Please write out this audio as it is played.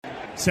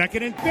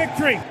Second and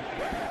victory.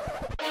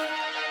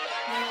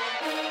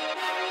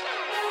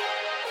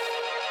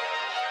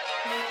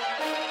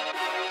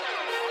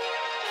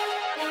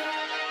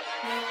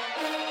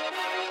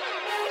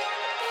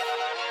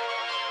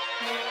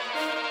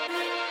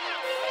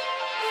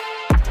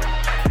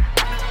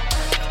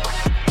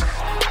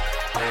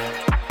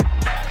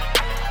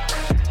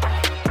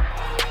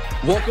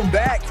 Welcome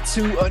back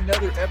to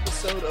another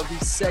episode of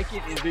the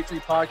Second in Victory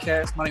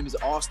podcast. My name is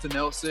Austin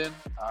Nelson.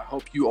 I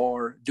hope you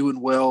are doing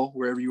well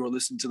wherever you are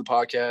listening to the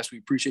podcast. We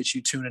appreciate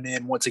you tuning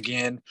in once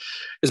again.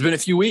 It's been a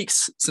few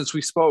weeks since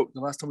we spoke. The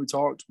last time we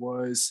talked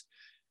was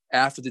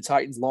after the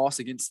Titans lost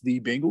against the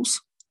Bengals,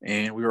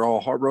 and we were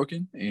all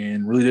heartbroken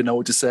and really didn't know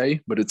what to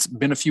say. But it's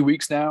been a few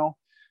weeks now.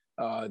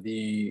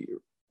 The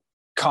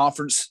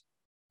conference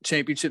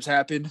championships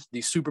happened.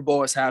 The Super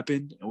Bowl has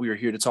happened, and we are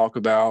here to talk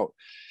about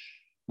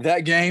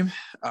that game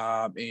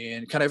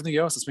and kind of everything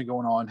else that's been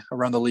going on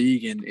around the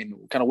league and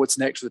kind of what's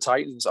next for the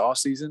Titans this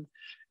offseason.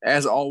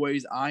 As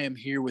always, I am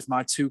here with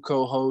my two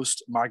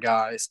co-hosts, my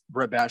guys,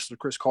 Brett Batchelor,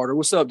 Chris Carter.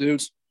 What's up,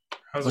 dudes?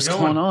 What's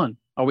going on?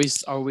 Are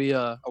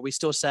we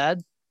still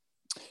sad?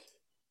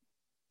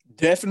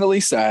 Definitely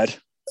sad.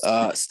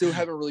 Still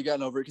haven't really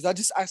gotten over it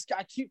because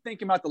I keep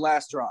thinking about the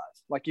last drive.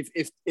 Like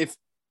if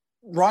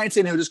Ryan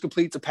Tannehill just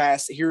completes a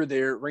pass here or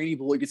there, Rainey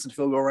Bullock gets in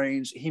field goal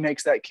range, he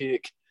makes that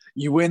kick.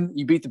 You win,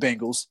 you beat the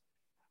Bengals.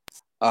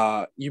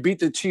 You beat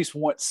the Chiefs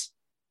once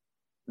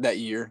that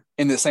year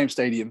in the same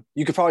stadium.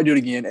 You could probably do it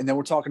again. And then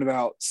we're talking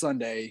about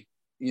Sunday,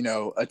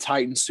 a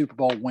Titans Super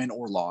Bowl win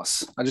or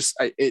loss.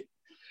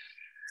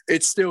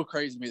 It's still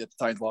crazy to me that the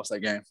Titans lost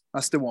that game. I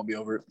still won't be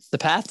over it. The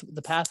path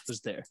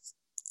was there.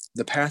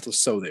 The path was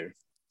so there.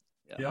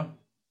 Yeah.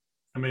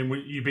 I mean,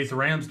 you beat the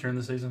Rams during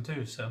the season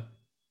too, so.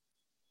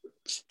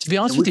 To be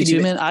honest with you,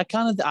 too, man, I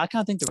kind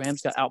of think the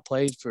Rams got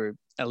outplayed for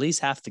at least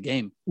half the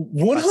game.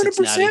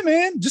 100%,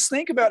 man. Just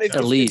think about it.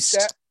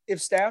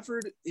 If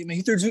Stafford,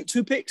 he threw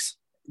two picks.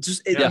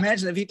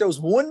 Imagine if he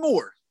throws one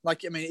more.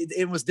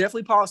 It was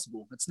definitely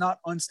possible. It's not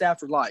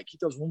un-Stafford-like. He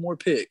throws one more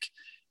pick.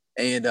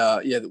 And,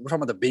 we're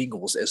talking about the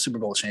Bengals as Super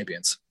Bowl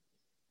champions.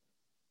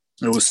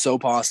 It was so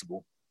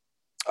possible.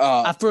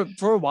 For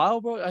a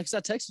while, bro, because I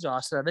texted you,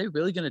 I said, are they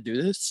really going to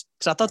do this?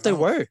 Because I thought they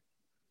were.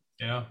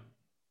 Yeah.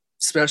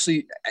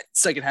 Especially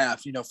second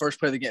half, first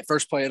play of the game,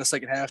 first play of the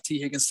second half,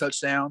 T. Higgins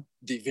touchdown.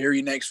 The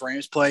very next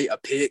Rams play, a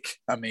pick.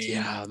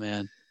 Yeah,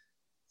 man.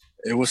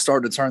 It was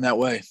starting to turn that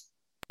way.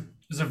 It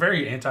was a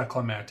very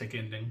anticlimactic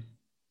ending.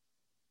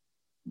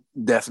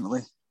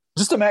 Definitely.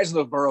 Just imagine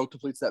if Burrow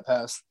completes that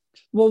pass.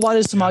 Well, why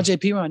does Samaje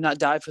Perine not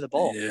dive for the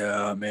ball?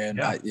 Yeah, man.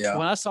 Yeah.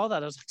 When I saw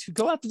that, I was like, dude,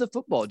 go after the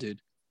football, dude.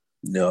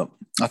 No,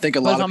 I think a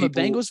lot of people. If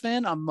I'm a Bengals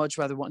fan, I'm much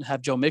rather want to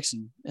have Joe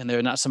Mixon and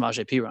they're not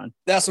Samaje Perine.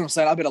 That's what I'm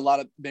saying. I bet a lot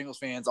of Bengals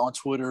fans on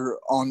Twitter,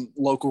 on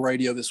local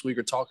radio this week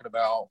are talking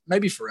about,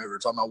 maybe forever,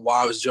 talking about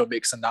why was Joe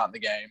Mixon not in the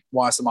game?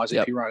 Why is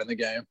Samaje Perine in the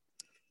game?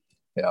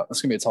 Yeah,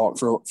 that's going to be a talk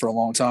for a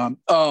long time.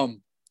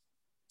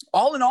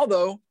 All in all,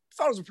 though, I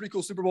thought it was a pretty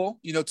cool Super Bowl.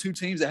 Two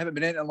teams that haven't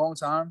been in a long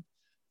time.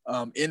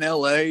 In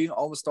L.A.,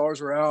 all the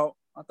stars were out.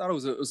 I thought it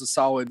was a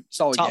solid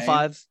top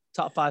game.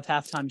 Top five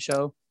halftime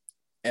show.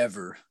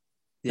 Ever.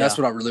 Yeah. That's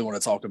what I really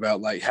want to talk about.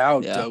 Like, how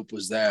dope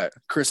was that,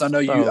 Chris? I know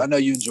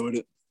you enjoyed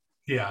it.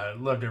 Yeah, I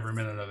loved every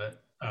minute of it.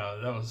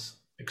 That was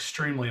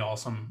extremely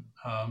awesome.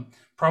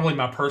 Probably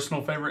my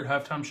personal favorite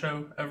halftime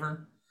show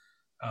ever.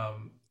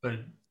 But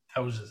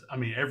that was just,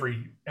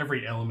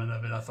 every element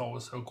of it I thought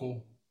was so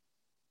cool.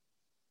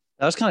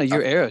 That was kind of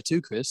your era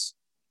too, Chris.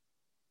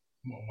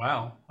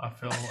 Wow,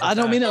 I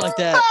don't mean it like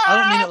that. I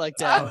don't mean it like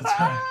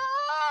that.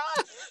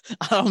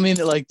 I don't mean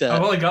it like that.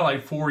 I've only got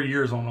like 4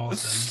 years on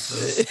Austin.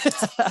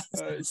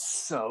 So. It's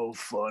so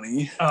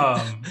funny.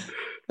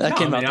 That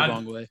came out the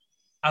wrong way.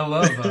 I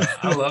love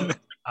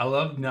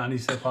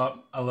 90s hip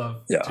hop. I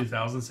love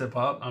 2000s hip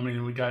hop.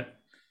 We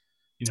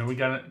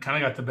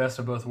got the best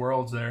of both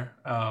worlds there.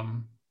 I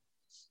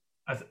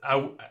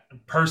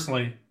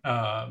personally,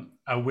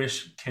 I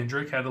wish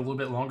Kendrick had a little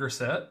bit longer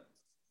set.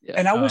 Yeah.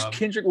 And I wish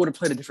Kendrick would have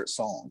played a different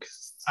song.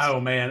 Oh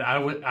man,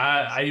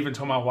 I even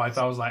told my wife,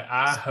 I was like,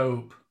 I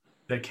hope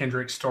that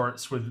Kendrick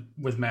starts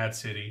with Mad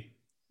City.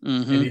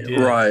 Mm-hmm. And he did.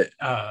 Right.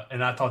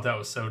 And I thought that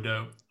was so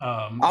dope.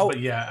 But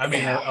yeah,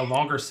 a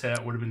longer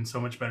set would have been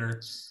so much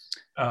better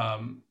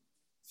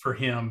for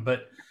him.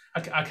 But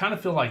I kind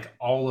of feel like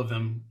all of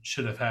them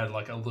should have had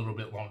like a little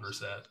bit longer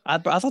set. I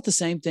thought the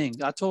same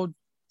thing. I told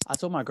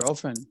my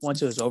girlfriend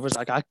once it was over,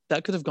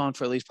 that could have gone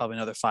for at least probably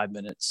another 5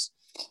 minutes.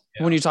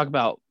 Yeah. When you talk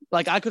about,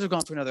 I could have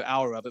gone for another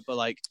hour of it, but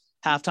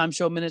halftime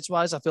show minutes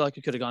wise, I feel like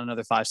it could have gone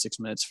another 5-6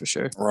 minutes for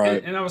sure.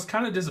 Right. And I was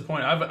kind of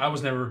disappointed. I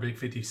was never a big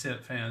 50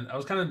 Cent fan. I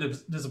was kind of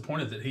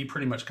disappointed that he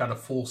pretty much got a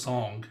full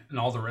song and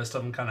all the rest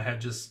of them kind of had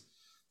just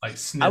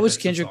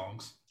snippets of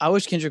songs. I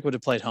wish Kendrick would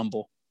have played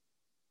Humble.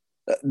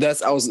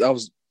 I was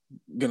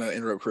going to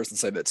interrupt Chris and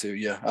say that too.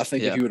 Yeah. I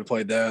think if you would have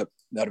played that,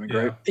 that would have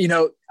been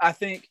great. I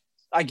think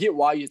I get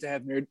why you have to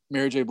have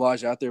Mary J.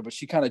 Blige out there, but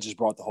she kind of just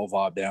brought the whole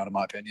vibe down, in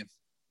my opinion.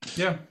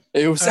 Yeah.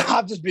 It was.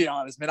 I'm just being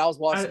honest, man. I was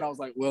watching. I was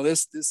like, well,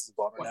 this is a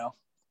bummer now.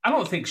 I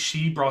don't think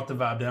she brought the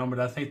vibe down, but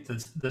I think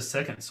the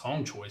second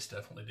song choice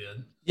definitely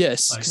did.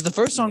 Yes, because the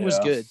first song was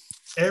good.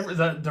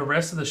 The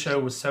rest of the show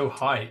was so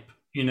hype,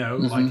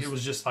 Mm-hmm. like it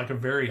was just like a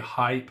very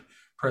hype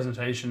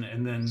presentation,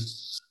 and then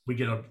we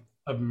get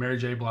a Mary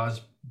J.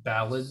 Blige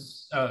ballad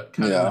kind of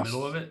in the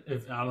middle of it.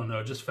 I don't know,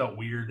 it just felt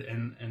weird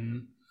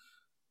and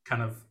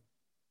kind of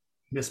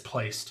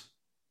misplaced.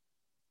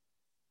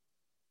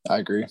 I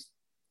agree.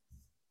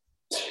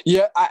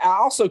 Yeah, I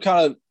also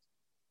kind of,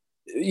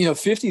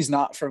 50's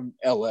not from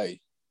LA,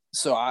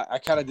 so I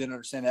kind of didn't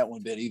understand that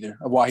one bit either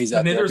of why he's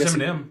out there. Neither is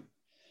Eminem.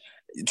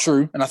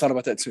 True, and I thought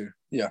about that too.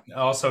 Yeah.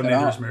 Also,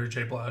 neither is Mary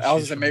J. Blige. I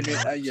was saying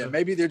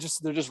maybe they're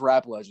just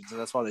rap legends,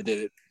 and that's why they did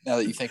it. Now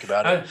that you think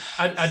about it,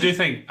 I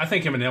think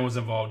Eminem was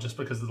involved just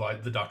because of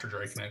the Dr.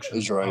 Dre connection.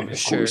 That's right,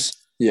 obviously. Of course.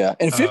 Yeah,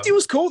 and 50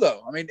 was cool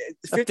though. I mean,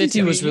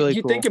 50 was really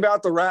you cool. Think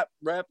about the rap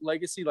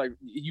legacy. Like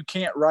you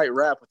can't write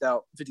rap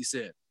without 50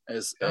 Cent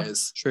as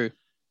true.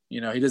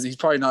 He's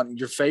probably not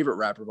your favorite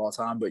rapper of all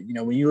time, but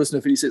when you listen to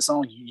a 50 Cent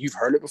song, you've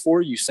heard it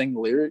before. You sing the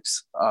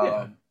lyrics.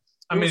 Yeah.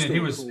 I mean, he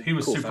was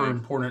cool super thing.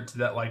 important to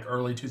that like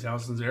early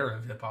 2000s era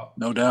of hip hop.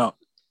 No doubt.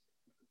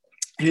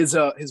 His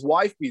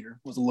wife beater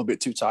was a little bit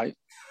too tight.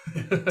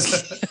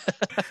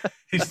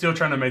 He's still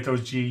trying to make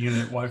those G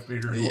Unit wife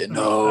beaters. Yeah,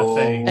 no.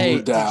 Hey,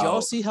 did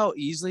y'all see how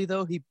easily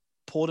though he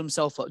pulled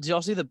himself up? Did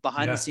y'all see the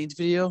behind the scenes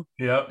video?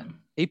 Yep.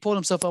 He pulled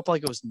himself up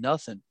like it was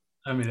nothing.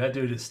 I mean, that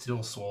dude is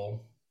still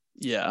swole.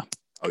 Yeah.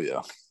 Oh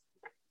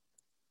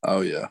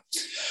yeah.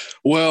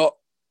 Well,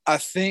 I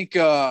think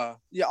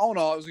all in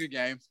all, it was a good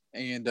game.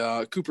 And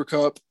Cooper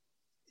Kupp,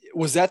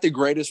 was that the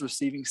greatest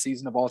receiving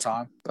season of all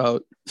time?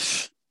 Oh,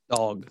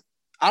 dog.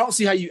 I don't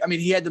see how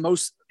he had the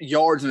most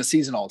yards in a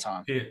season all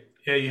time.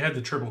 Yeah, you had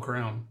the Triple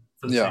Crown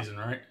for the season,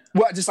 right?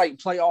 Well, just like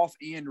playoff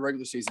and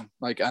regular season.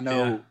 Like I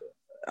know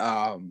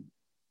I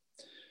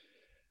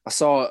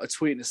saw a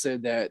tweet and it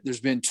said that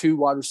there's been 2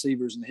 wide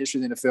receivers in the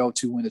history of the NFL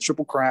to win the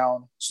Triple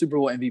Crown, Super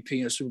Bowl MVP,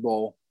 and a Super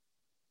Bowl.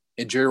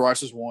 And Jerry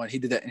Rice was one. He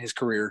did that in his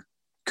career.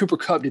 Cooper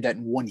Kupp did that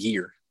in 1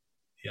 year.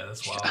 Yeah,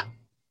 that's wild.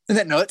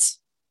 Isn't that nuts?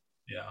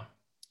 Yeah.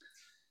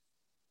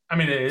 I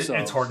mean,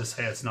 it's hard to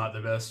say it's not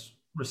the best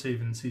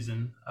receiving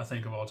season, I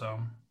think, of all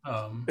time.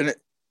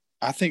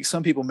 I think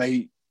some people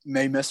may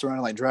mess around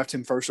and like draft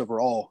him first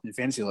overall in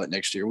fantasy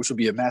next year, which would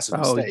be a massive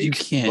mistake. You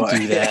can't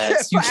do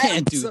that. You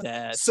can't do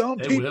that. Some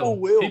people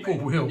will. People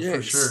will,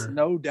 for sure.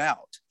 No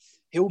doubt.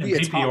 He'll be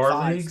in a top PPR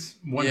 5. leagues,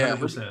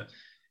 100%. Yeah,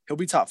 he'll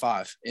be top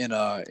 5 in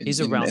the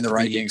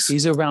rankings.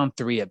 He's around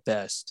 3 at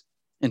best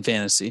in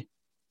fantasy.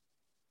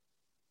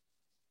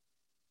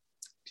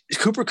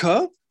 Cooper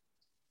Kupp?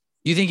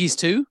 You think he's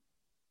 2?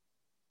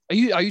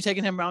 Are you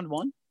taking him round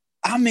 1?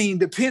 I mean,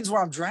 depends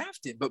where I'm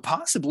drafted, but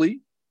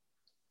possibly.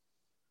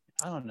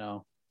 I don't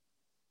know.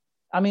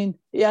 I mean,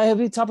 yeah, he'll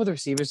be top of the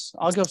receivers.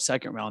 I'll go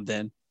second round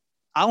then.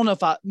 I don't know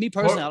if I don't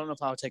know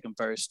if I would take him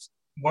first.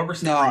 What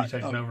receiver are you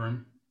taking over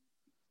him?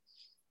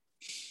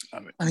 I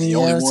mean,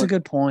 that's a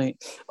good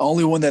point.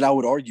 Only one that I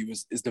would argue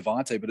is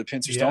Devontae, but it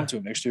depends who's throwing to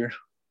him next year.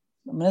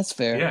 I mean, that's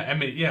fair.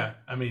 Yeah,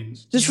 I mean,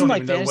 just from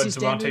like fantasy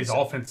standards,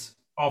 what Devontae's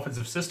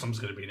offensive system is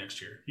going to be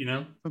next year.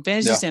 From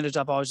fantasy standards,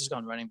 I've always just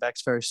gone running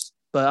backs first.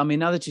 But I mean,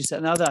 now that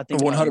I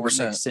think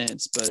 100% makes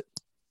sense. But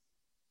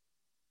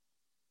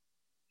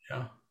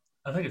yeah,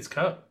 I think it's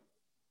Kupp.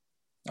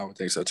 I would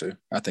think so too.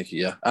 I think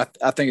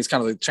I think it's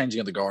kind of the changing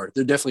of the guard.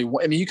 They're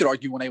definitely. I mean, you could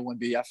argue 1A,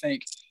 1B. I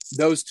think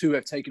those two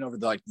have taken over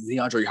the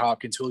DeAndre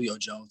Hopkins, Julio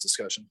Jones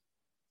discussion.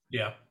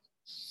 Yeah,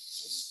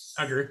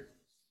 I agree.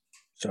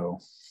 So,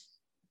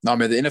 no, I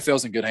mean, the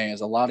NFL's in good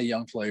hands. A lot of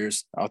young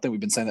players. I think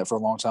we've been saying that for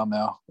a long time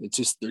now. It's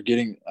just they're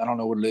getting. I don't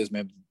know what it is,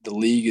 man. The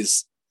league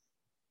is.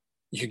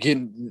 You're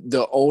getting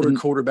the older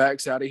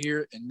quarterbacks out of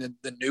here, and then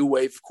the new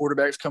wave of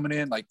quarterbacks coming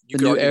in. Like the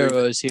new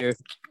era is here.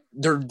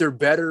 They're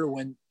better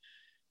when.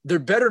 They're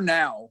better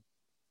now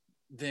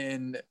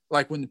than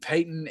like when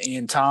Peyton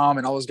and Tom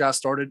and all those guys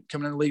started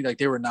coming in the league. Like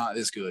they were not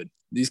this good.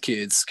 These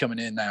kids coming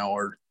in now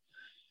are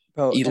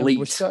elite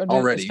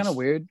already. It's kind of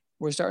weird.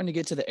 We're starting to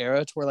get to the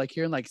era to where like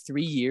here in like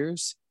 3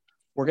 years,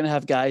 we're gonna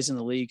have guys in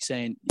the league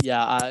saying,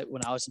 "Yeah,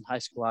 when I was in high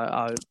school,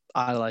 I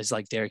idolized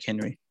like Derrick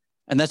Henry,"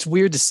 and that's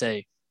weird to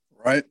say,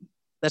 right?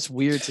 That's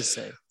weird to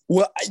say.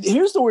 Well,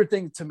 here's the weird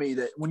thing to me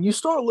that when you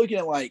start looking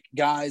at like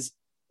guys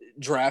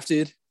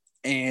drafted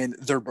and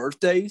their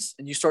birthdays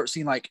and you start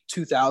seeing like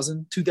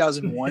 2000,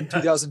 2001,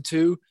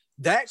 2002,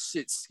 that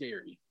shit's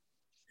scary.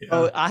 Yeah.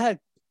 Oh, I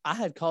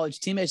had college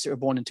teammates that were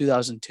born in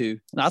 2002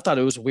 and I thought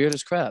it was weird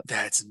as crap.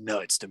 That's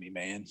nuts to me,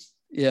 man.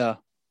 Yeah.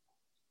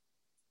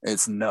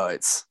 It's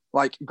nuts.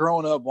 Like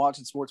growing up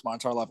watching sports my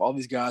entire life, all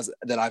these guys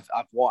that I've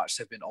watched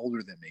have been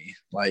older than me.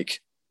 Like,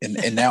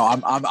 and now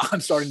I'm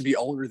starting to be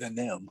older than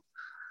them.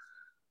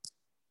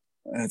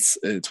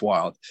 It's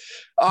wild.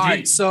 All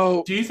right,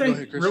 so do you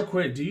think real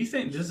quick? Do you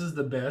think this is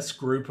the best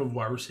group of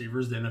wide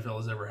receivers the NFL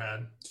has ever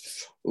had?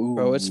 Ooh,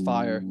 bro, it's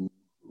fire.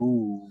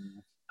 Ooh,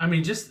 I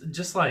mean,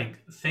 just like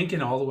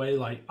thinking all the way,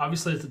 like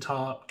obviously at the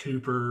top,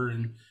 Cooper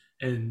and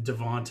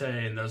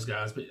Devontae and those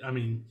guys, but I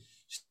mean,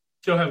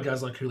 still have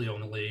guys like Julio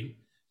in the league.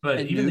 But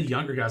And even the Nuke.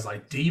 younger guys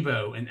like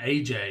Debo and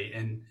AJ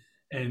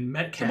and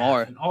Metcalf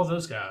Jamar. and all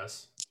those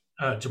guys,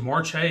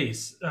 Jamar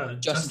Chase,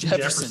 Justin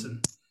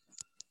Jefferson.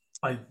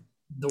 Like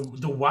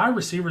the wide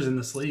receivers in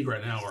this league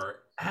right now are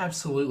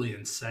absolutely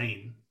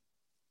insane.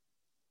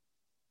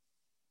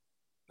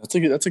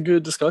 That's a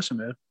good discussion,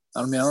 man.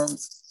 I mean,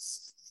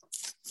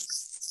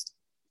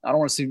 I don't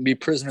want to be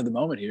prisoner of the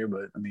moment here,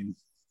 but I mean,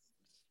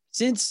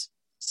 since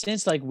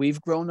like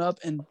we've grown up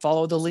and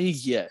followed the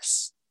league,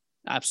 yes,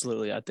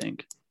 absolutely. I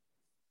think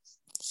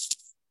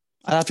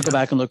I'd have to go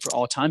back and look for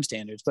all time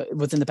standards, but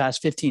within the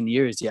past 15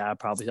 years, yeah, I'd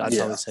probably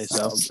say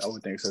so. I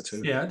would think so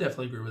too. Yeah, I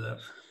definitely agree with that.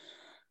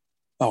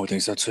 I would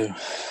think so too.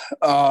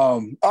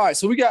 All right,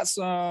 so we got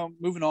some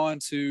moving on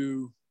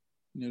to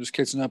just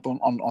catching up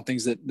on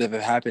things that have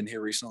happened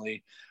here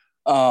recently.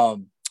 I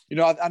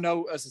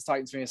know us as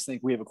Titans fans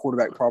think we have a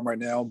quarterback problem right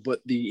now,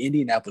 but the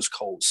Indianapolis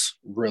Colts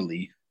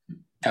really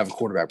have a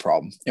quarterback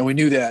problem, and we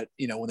knew that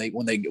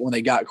when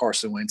they got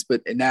Carson Wentz,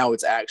 but now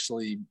it's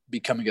actually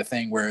becoming a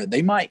thing where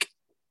they might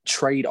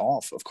trade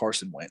off of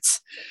Carson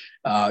Wentz,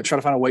 try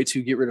to find a way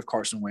to get rid of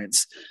Carson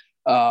Wentz.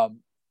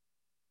 Ari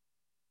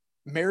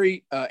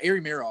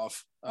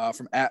Meroff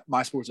from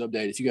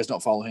 @MySportsUpdate. If you guys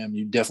don't follow him,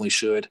 you definitely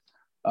should.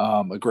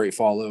 A great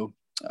follow.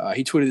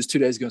 He tweeted this 2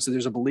 days ago and said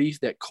there's a belief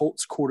that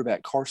Colts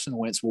quarterback Carson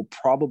Wentz will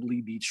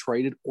probably be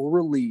traded or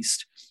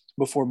released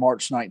before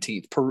March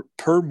 19th,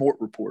 per Mort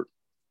Report.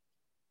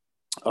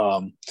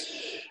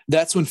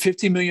 That's when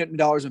 $50 million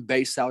in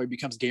base salary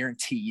becomes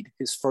guaranteed.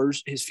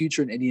 His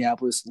future in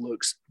Indianapolis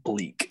looks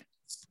bleak.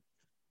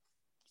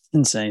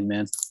 Insane,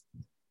 man.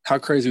 How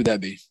crazy would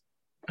that be?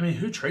 I mean,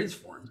 who trades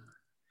for him?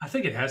 I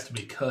think it has to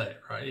be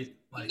cut, right?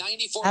 Like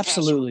 94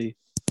 Absolutely.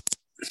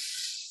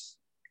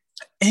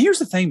 And here's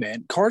the thing,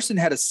 man. Carson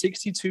had a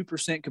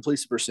 62%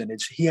 completion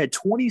percentage. He had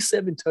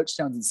 27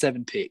 touchdowns and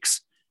 7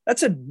 picks.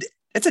 That's a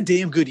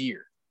damn good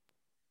year.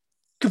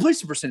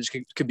 Completion percentage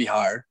could be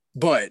higher,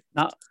 but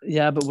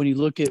but when you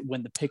look at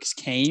when the picks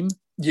came,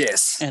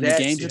 yes, and the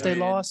games that they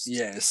lost,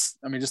 yes.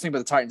 I mean, just think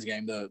about the Titans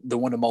game, the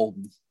one to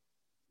Molden.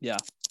 Yeah.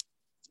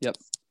 Yep.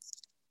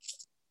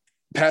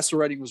 Passer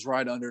rating was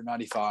right under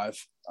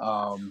 95.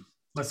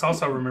 Let's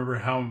also remember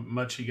how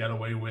much he got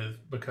away with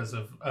because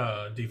of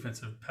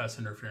defensive pass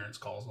interference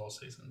calls all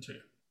season too.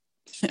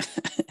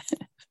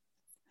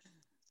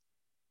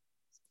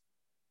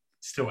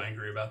 Still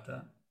angry about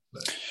that.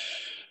 But.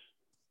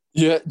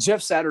 Yeah,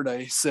 Jeff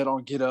Saturday said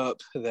on Get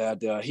Up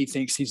that he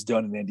thinks he's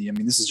done in Indy. I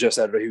mean, this is Jeff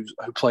Saturday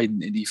who played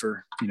in Indy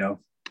for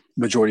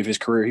majority of his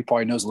career. He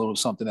probably knows a little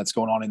something that's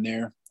going on in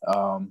there.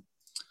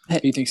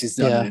 He thinks he's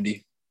done in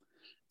Indy.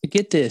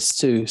 Get this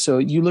too. So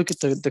you look at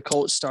the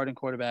Colts starting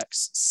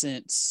quarterbacks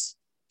since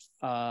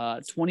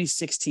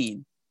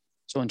 2016.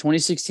 So in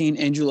 2016,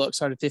 Andrew Luck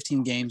started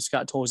 15 games.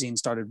 Scott Tolzien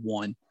started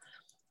 1.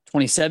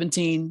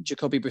 2017,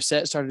 Jacoby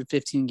Brissett started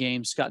 15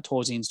 games. Scott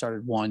Tolzien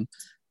started 1.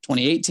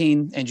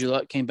 2018, Andrew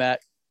Luck came back,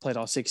 played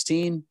all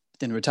 16,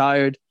 then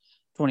retired.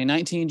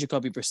 2019,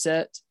 Jacoby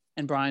Brissett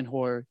and Brian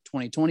Hoyer.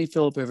 2020,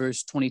 Phillip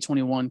Rivers.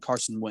 2021,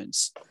 Carson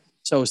Wentz.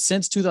 So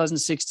since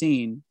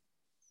 2016,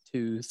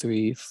 2,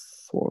 3,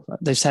 4, 5.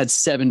 They've had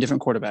 7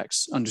 different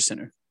quarterbacks under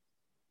center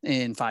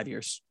in 5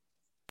 years.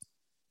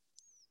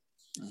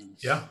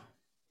 Yeah.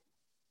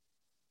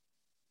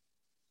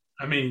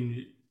 I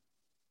mean,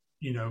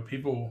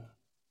 people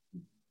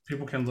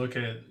can look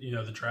at,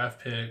 the draft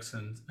picks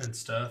and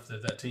stuff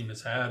that team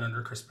has had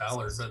under Chris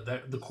Ballard,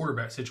 but the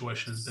quarterback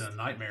situation has been a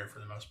nightmare for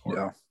the most part.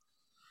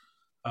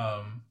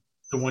 Yeah.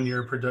 The 1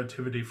 year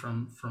productivity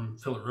from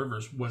Phillip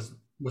Rivers was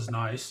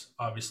nice,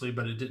 obviously,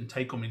 but it didn't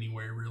take them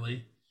anywhere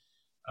really.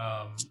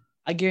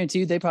 I guarantee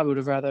you they probably would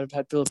have rather have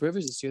had Phillip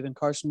Rivers this year than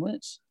Carson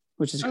Wentz,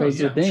 which is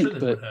crazy to think. Sure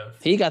but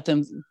he got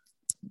them.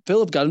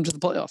 Phillip got him to the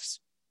playoffs.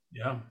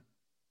 Yeah.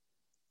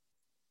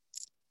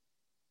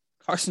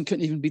 Carson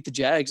couldn't even beat the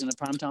Jags in a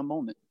primetime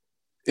moment.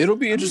 It'll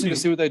be interesting to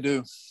see what they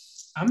do.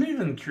 I'm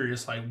even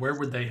curious, where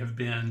would they have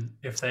been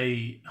if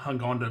they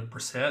hung on to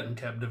Brissett and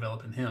kept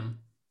developing him?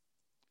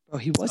 Bro,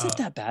 he wasn't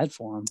that bad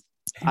for him.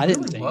 I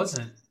didn't think.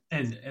 Wasn't.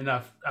 And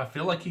I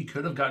feel like he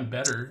could have gotten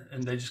better,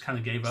 and they just kind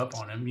of gave up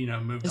on him,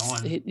 moved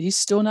on. He's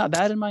still not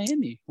bad in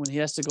Miami when he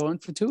has to go in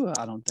for Tua,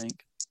 I don't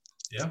think.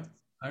 Yeah,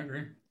 I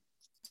agree.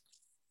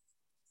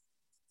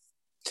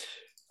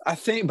 I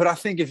think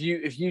if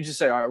you just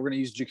say, all right, we're going to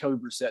use Jacoby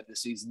Brissett this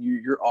season,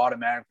 you're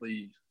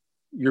automatically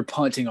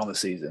punting on the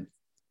season.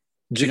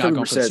 Jacoby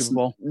Brissett's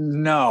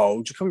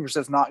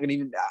not going to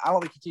even. I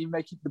don't think he can even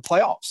make the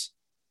playoffs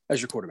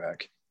as your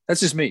quarterback. That's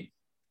just me.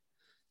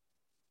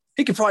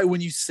 He could probably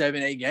win you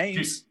 7-8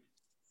 games.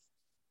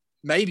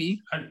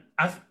 Maybe.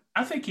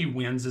 I think he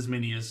wins as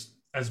many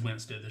as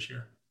Wentz did this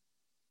year.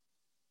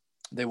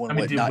 They won.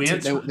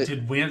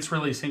 Did Wentz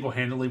really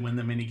single-handedly win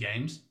them many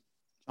games?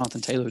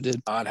 Jonathan Taylor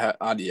did. I'd have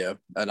to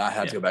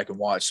go back and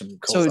watch some.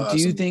 Do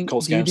you think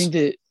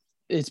that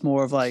it's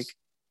more of like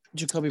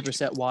Jacoby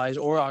Brissett wise,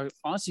 or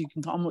honestly,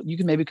 you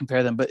can maybe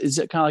compare them, but is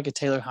it kind of like a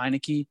Taylor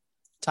Heineke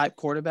type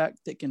quarterback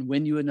that can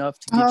win you enough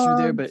to get you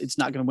there, but it's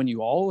not going to win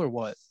you all, or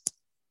what?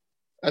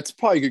 That's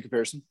probably a good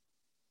comparison.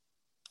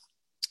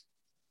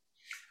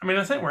 I mean,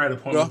 I think we're at a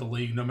point with the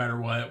league, no matter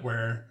what,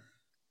 where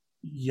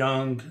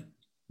young,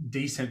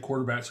 decent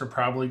quarterbacks are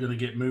probably going to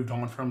get moved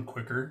on from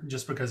quicker,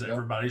 just because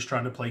everybody's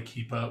trying to play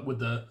keep up with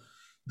the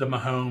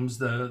Mahomes,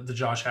 the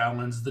Josh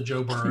Allens, the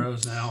Joe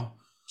Burrows now.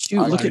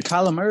 Shoot, look at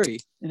Kyler Murray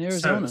in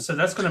Arizona. So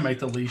that's going to make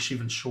the leash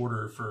even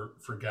shorter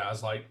for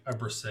guys like a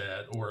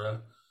Brissett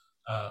or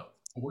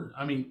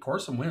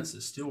Carson Wentz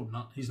is still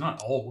not – he's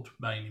not old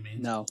by any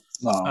means. No.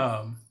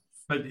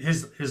 But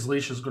his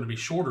leash is going to be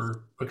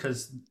shorter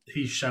because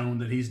he's shown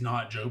that he's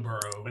not Joe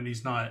Burrow and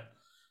he's not,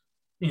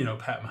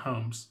 Pat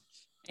Mahomes.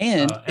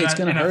 And it's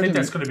going to hurt him. I think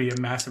that's going to be a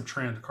massive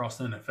trend across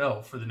the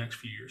NFL for the next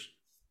few years.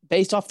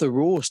 Based off the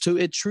rules, too,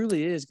 it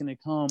truly is going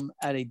to come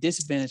at a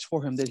disadvantage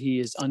for him that he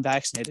is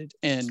unvaccinated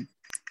and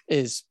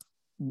is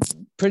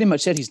pretty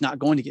much said he's not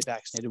going to get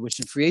vaccinated, which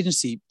in free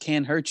agency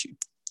can hurt you.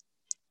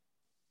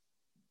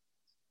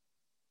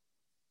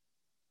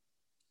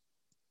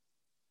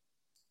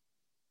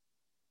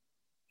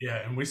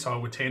 Yeah, and we saw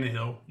with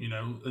Tannehill,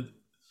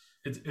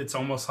 it's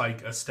almost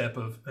like a step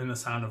and a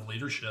sign of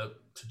leadership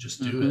to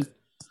just do it.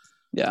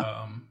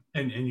 Yeah.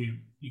 And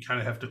you kind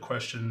of have to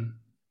question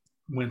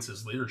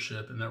Wentz's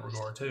leadership in that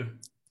regard too.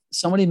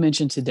 Somebody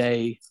mentioned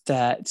today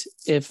that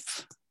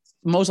if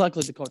most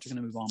likely the coach is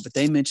going to move on, but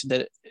they mentioned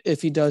that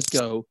if he does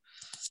go,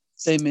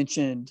 they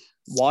mentioned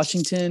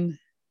Washington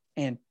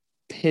and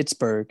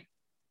Pittsburgh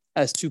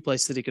as two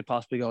places that he could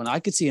possibly go. And I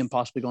could see him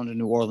possibly going to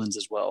New Orleans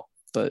as well,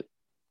 but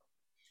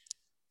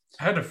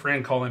I had a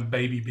friend call him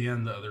Baby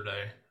Ben the other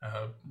day,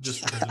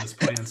 just because of his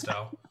playing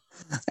style.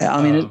 Yeah,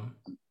 I mean,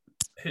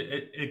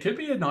 it could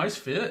be a nice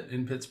fit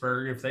in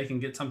Pittsburgh if they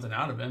can get something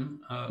out of him.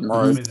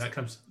 Right. I mean, that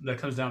comes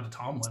down to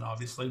Tomlin,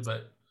 obviously,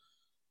 but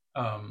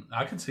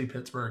I could see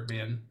Pittsburgh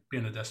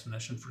being a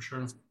destination for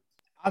sure.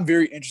 I'm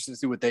very interested to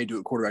see what they do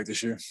at quarterback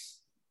this year.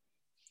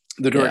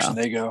 The direction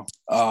they go,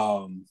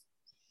 because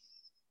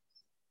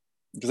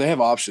they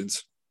have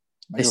options.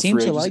 They seem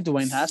to like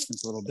Dwayne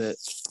Haskins a little bit.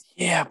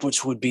 Yeah,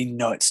 which would be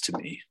nuts to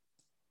me.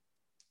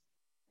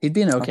 He'd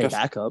be an okay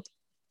backup.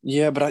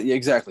 Yeah, but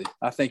exactly.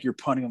 I think you're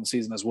punting on the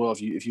season as well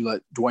if you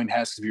let Dwayne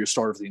Haskins be your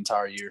starter for the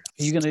entire year.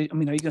 Are you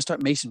gonna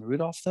start Mason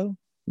Rudolph though?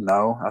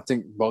 No, I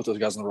think both those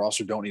guys on the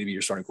roster don't need to be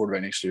your starting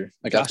quarterback next year.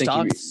 Like Josh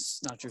Dobbs,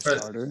 not your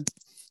starter.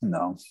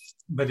 No.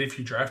 But if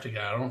you draft a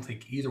guy, I don't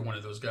think either one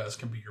of those guys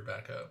can be your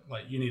backup.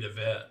 Like, you need a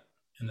vet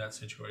in that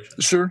situation.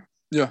 Sure.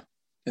 Yeah.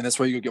 And that's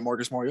why you go get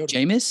Marcus Mariota.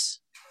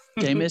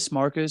 Jameis,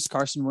 Marcus,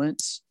 Carson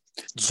Wentz.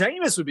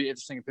 Jameis would be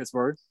interesting in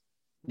Pittsburgh.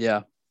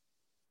 Yeah.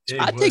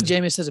 I think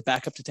Jameis as a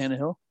backup to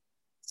Tannehill.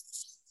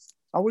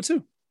 I would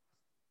too.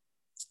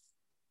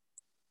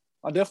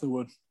 I definitely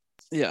would.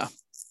 Yeah.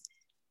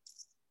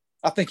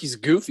 I think he's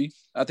goofy.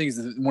 I think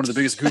he's one of the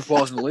biggest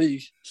goofballs in the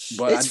league.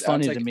 But it's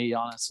funny to me,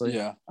 honestly.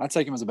 Yeah. I'd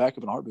take him as a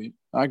backup in a heartbeat.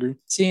 I agree.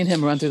 Seeing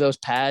him run through those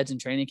pads in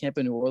training camp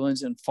in New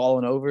Orleans and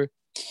falling over.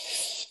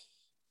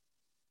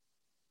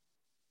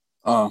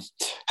 I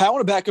want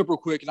to back up real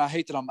quick, and I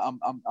hate that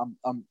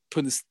I'm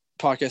putting this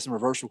podcast in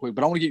reverse real quick,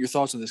 but I want to get your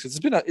thoughts on this because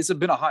it's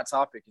been a hot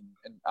topic,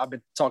 and I've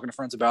been talking to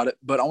friends about it.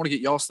 But I want to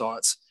get y'all's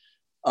thoughts.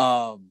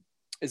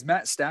 Is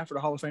Matt Stafford a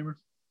Hall of Famer?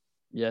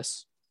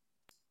 Yes,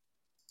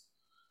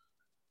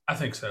 I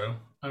think so.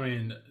 I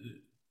mean,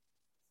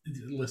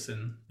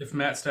 listen, if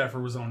Matt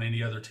Stafford was on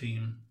any other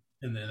team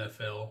in the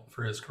NFL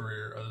for his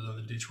career other than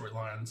the Detroit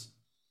Lions,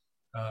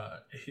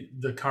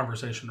 the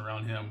conversation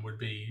around him would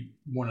be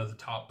one of the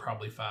top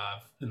probably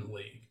 5 in the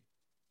league.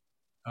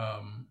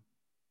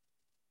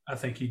 I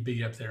think he'd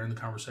be up there in the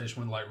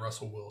conversation with like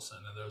Russell Wilson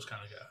and those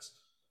kind of guys.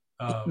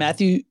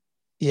 Matthew,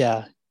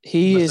 yeah,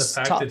 he is.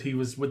 The fact that he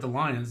was with the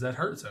Lions, that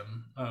hurts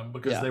him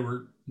because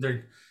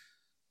they're.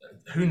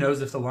 Who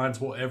knows if the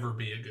Lions will ever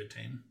be a good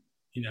team?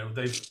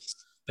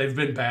 They've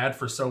been bad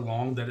for so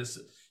long that it's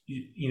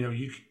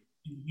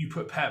you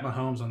put Pat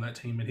Mahomes on that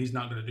team and he's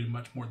not going to do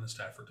much more than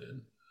Stafford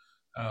did.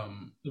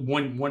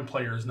 One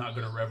player is not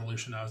going to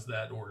revolutionize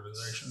that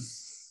organization.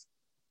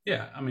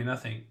 Yeah, I mean, I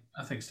think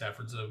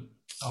Stafford's a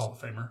Hall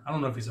of Famer. I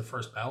don't know if he's a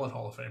first ballot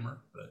Hall of Famer,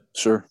 but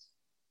sure.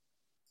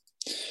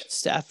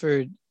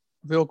 Stafford,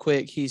 real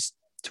quick, he's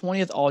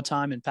 20th all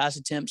time in pass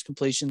attempts,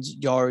 completions,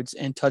 yards,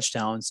 and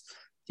touchdowns.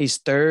 He's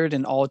 3rd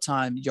in all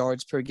time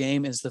yards per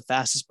game. Is the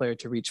fastest player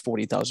to reach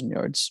 40,000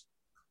 yards,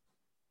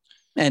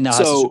 and now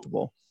has a Super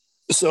Bowl.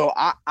 So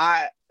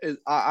I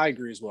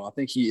agree as well. I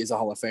think he is a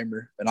Hall of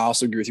Famer, and I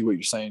also agree with you what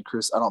you're saying,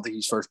 Chris. I don't think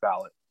he's first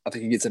ballot. I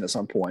think he gets in at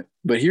some point.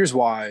 But here's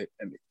why.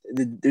 I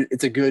mean,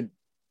 it's a good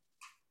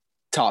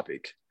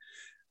topic.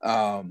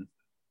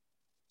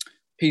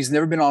 He's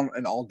never been on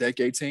an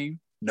all-decade team,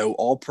 no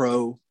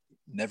All-Pro,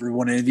 never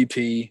won an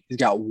MVP. He's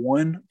got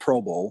 1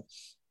 Pro Bowl.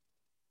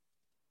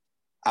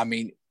 I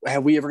mean,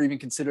 have we ever even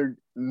considered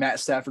Matt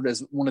Stafford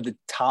as one of the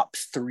top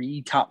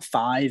 3, top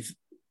 5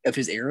 of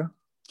his era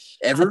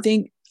ever?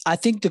 I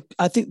think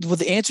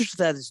the answer to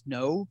that is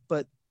no,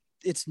 but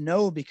it's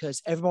no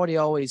because everybody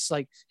always,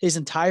 like, his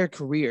entire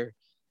career,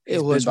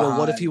 it was, well,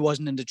 what if he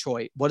wasn't in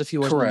Detroit? What if he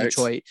wasn't in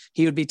Detroit?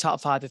 He would be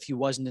top 5 if he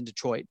wasn't in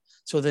Detroit.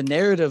 So the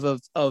narrative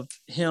of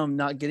him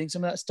not getting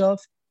some of that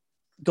stuff,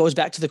 goes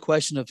back to the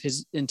question of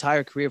his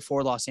entire career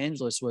for Los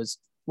Angeles was,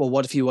 well,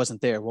 what if he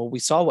wasn't there? Well, we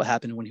saw what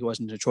happened when he was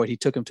in Detroit. He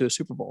took him to a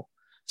Super Bowl.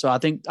 So I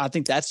think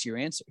that's your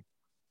answer.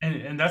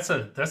 And that's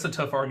a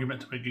tough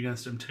argument to make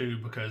against him too,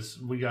 because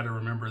we got to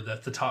remember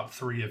that the top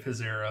three of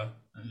his era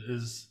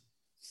is,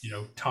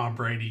 Tom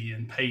Brady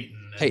and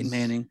Peyton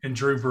Manning, and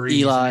Drew Brees,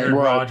 Eli, and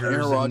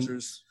Aaron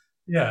Rodgers.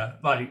 Yeah,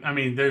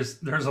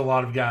 there's a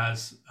lot of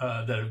guys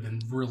that have been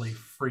really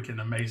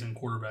freaking amazing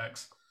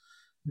quarterbacks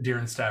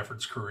during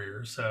Stafford's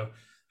career. So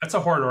that's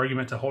a hard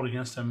argument to hold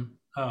against him.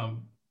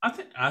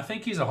 I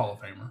think he's a Hall of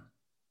Famer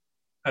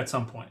at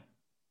some point.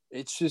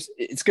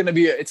 It's going to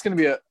be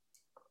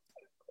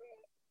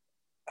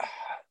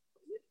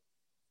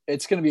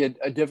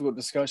a difficult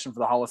discussion for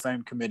the Hall of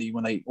Fame committee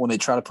when they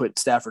try to put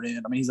Stafford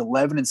in. I mean, he's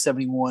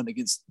 11-71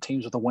 against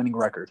teams with a winning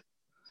record.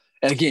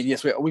 And again,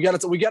 yes, we got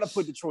to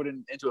put Detroit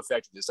into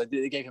effect of this.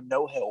 They gave him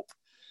no help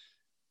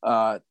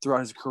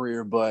throughout his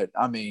career, but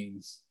I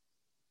mean,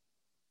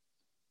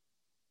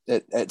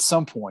 at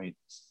some point,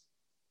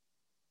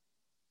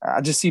 I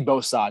just see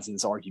both sides of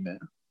this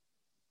argument.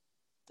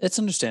 It's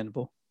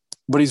understandable.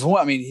 But he's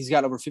won. I mean, he's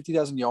got over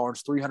 50,000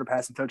 yards, 300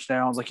 passing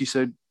touchdowns, like you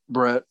said,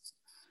 Brett.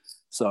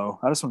 So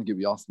I just want to give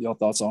y'all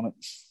thoughts on it.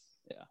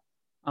 Yeah,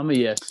 I'm a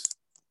yes.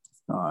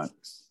 All right,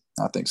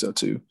 I think so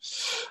too.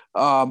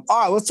 All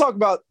right, let's talk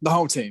about the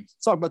home team.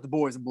 Let's talk about the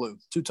boys in blue,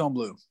 two-tone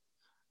blue.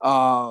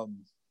 I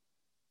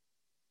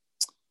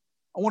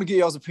want to get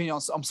y'all's opinion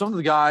on some of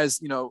the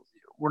guys.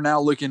 We're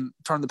now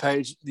turn the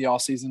page the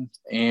off season,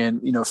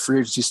 and free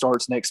agency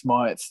starts next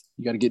month.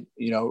 You got to get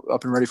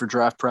up and ready for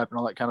draft prep and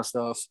all that kind of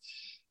stuff.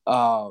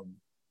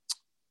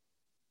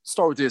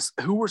 Start with this.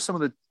 Who were some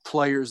of the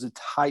players the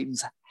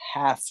Titans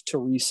have to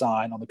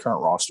re-sign on the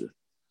current roster?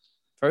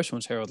 First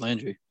one's Harold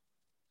Landry.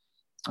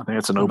 I think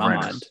it's a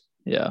no-brainer.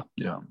 Yeah.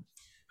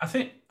 I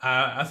think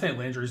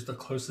Landry's the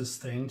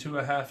closest thing to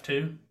a have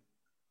to.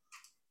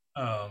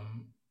 I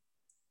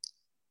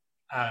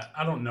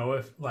don't know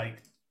if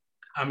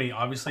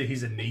obviously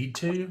he's a need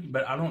to,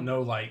 but I don't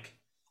know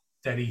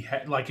that he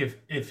had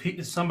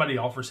if somebody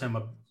offers him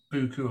a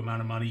buku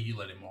amount of money, you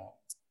let him walk.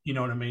 You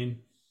know what I mean?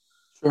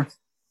 Sure.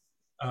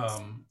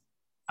 I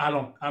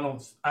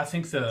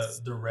think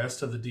the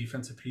rest of the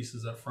defensive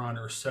pieces up front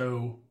are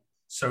so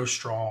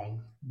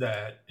strong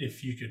that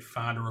if you could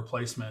find a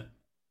replacement,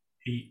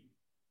 if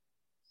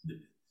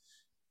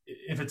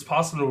it's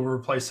possible to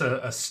replace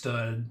a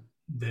stud,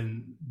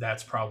 then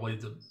that's probably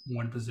the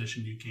one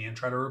position you can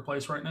try to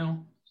replace right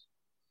now.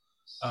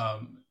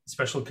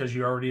 Especially because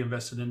you already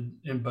invested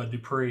in Bud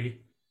Dupree.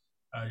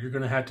 You're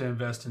going to have to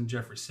invest in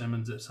Jeffrey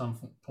Simmons at some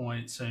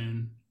point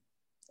soon.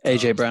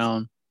 AJ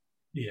Brown.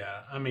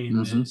 Yeah, I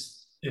mean,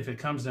 if it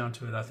comes down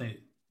to it, I think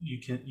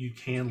you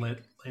can let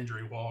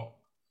Landry walk.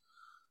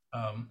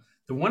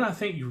 The one I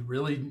think you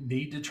really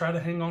need to try to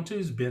hang on to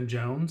is Ben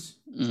Jones.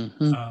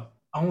 Mm-hmm.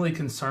 Only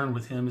concern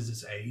with him is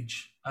his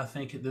age, I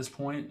think, at this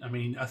point. I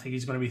mean, I think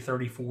he's going to be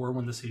 34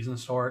 when the season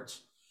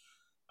starts.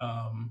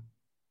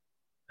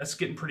 That's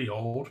getting pretty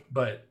old,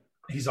 but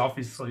he's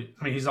obviously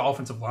 – he's an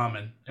offensive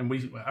lineman. And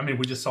we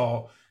just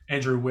saw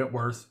Andrew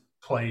Whitworth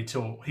play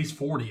till he's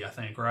 40, I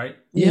think, right?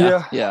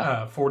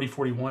 Yeah. 40,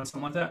 41,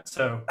 something like that.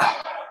 So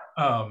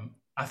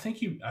I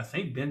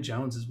think Ben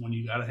Jones is one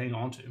you got to hang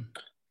on to.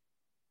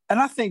 And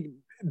I think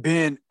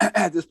Ben,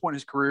 at this point in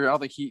his career, I don't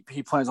think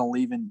he plans on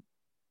leaving.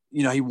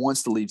 He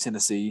wants to leave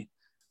Tennessee.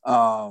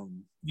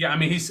 Yeah,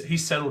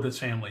 he's settled his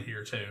family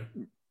here too.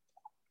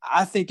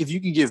 I think if you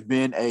can give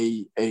Ben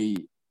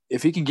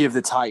if he can give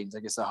the Titans,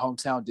 I guess, a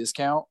hometown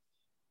discount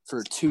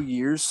for 2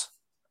 years,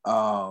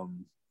 I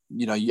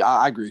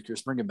agree with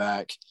Chris. Bring him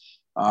back.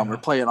 We're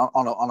playing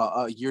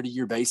on a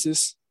year-to-year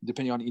basis,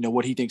 depending on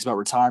what he thinks about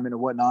retirement or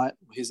whatnot.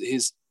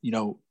 His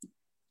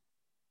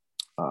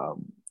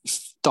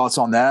thoughts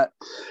on that.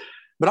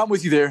 But I'm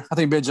with you there. I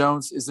think Ben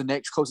Jones is the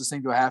next closest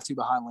thing to a have to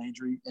behind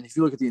Landry. And if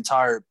you look at the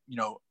entire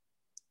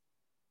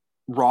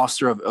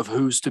roster of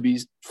who's to be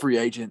free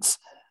agents,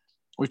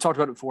 we talked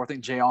about it before. I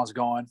think Jayon's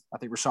gone. I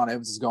think Rashaan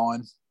Evans is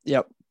gone.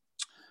 Yep.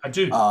 I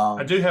do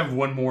have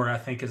one more I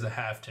think is a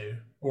have to,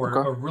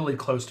 or really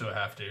close to a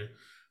have to.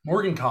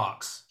 Morgan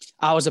Cox.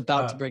 I was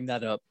about to bring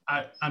that up.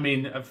 I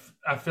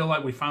feel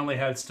like we finally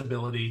had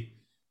stability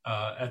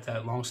at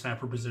that long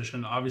snapper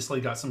position. Obviously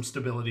got some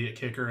stability at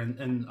kicker,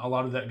 and a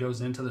lot of that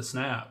goes into the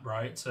snap,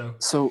 right? So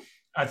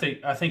I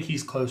think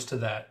he's close to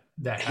that.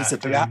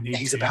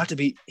 He's about to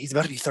be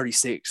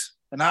 36,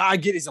 and I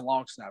get he's a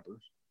long snapper.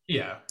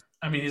 Yeah,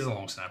 he's a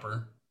long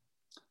snapper.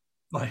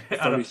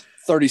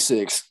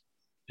 36.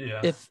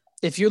 Yeah.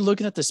 If you're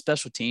looking at the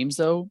special teams,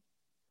 though,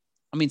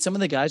 some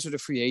of the guys are the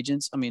free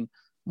agents.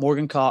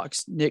 Morgan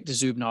Cox, Nick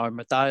DeZubnar,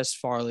 Matthias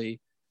Farley,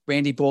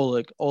 Randy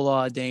Bullock,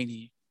 Ola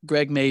Adeni,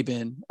 Greg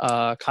Mabin,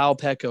 Kyle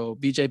Pecco,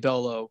 BJ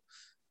Bello,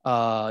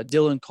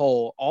 Dylan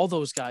Cole. All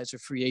those guys are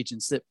free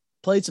agents that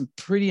played some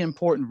pretty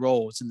important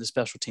roles in the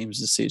special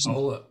teams this season.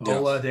 Ola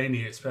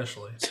Adeni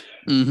especially.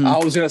 Mm-hmm. I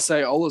was going to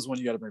say Ola's one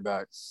you got to bring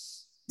back.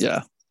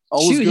 Yeah.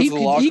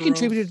 He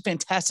contributed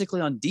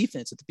fantastically on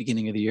defense at the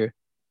beginning of the year.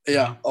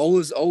 Yeah,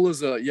 Ola's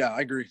yeah,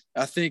 I agree.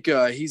 I think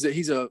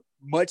he's a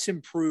much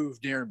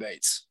improved Darren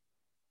Bates.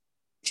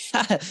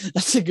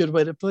 That's a good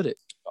way to put it.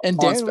 And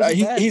Darren was bad.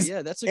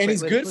 Yeah, that's a great way to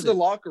put it. And he's good for the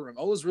locker room.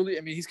 Ola's really,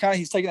 I mean, he's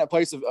taking that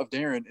place of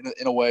Darren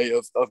in a way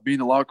of being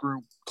the locker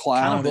room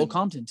clown. Kind of Will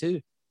Compton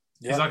too.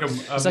 Yeah. He's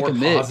like a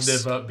more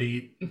positive,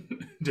 upbeat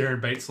Darren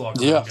Bates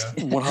locker room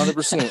guy.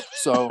 100%.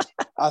 So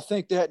I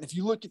think that if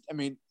you look at, I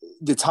mean,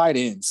 the tight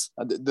ends,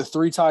 the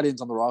 3 tight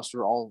ends on the roster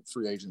are all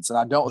free agents, and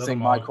I don't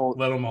think Michael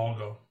let them all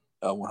go.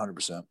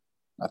 100%.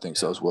 I think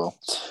so as well.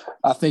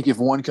 I think if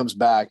one comes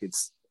back,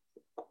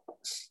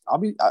 I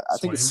think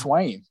it's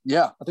Swain.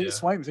 Yeah, I think it's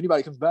Swain if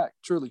anybody comes back,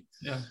 truly.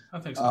 Yeah, I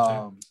think so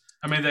too.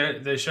 I mean,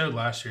 they showed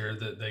last year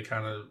that they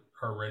kind of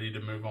are ready to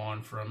move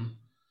on from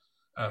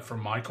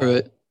Michael.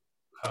 Right.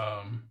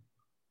 I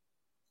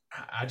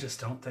just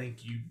don't think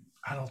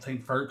I don't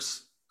think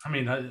Ferks. I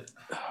mean,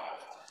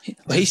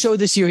 he showed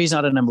this year he's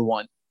not a number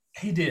 1.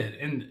 He did,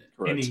 and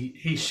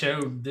he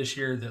showed this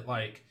year that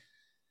like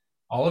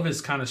all of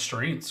his kind of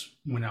strengths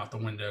went out the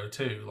window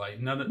too. Like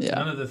none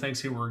of the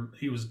things he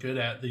was good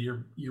at the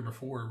year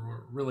before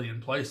were really in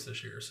place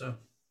this year. So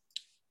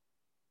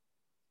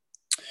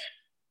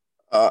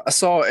I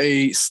saw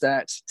a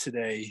stat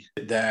today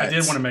that I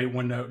did want to make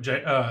one note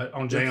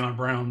on Jayon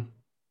Brown.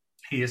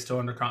 He is still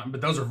under contract, but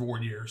those are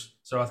 4 years,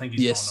 so I think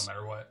he's going no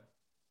matter what.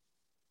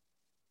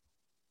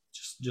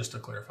 Just to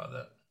clarify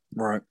that.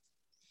 Right.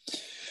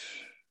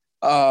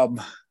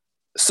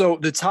 So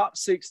the top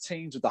 6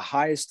 teams with the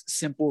highest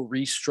simple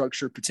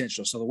restructure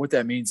potential. So what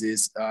that means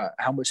is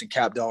how much in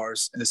cap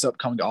dollars in this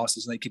upcoming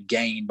offseason they could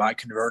gain by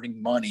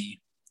converting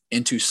money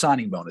into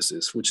signing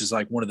bonuses, which is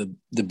like one of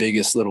the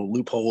biggest little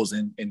loopholes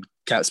in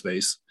cap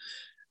space.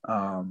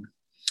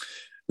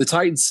 The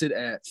Titans sit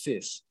at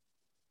 5th.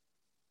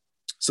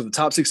 So the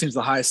top 6 teams,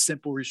 the highest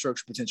simple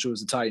restructure potential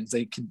is the Titans.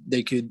 They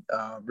could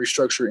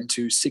restructure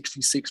into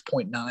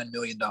 $66.9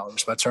 million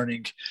by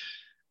turning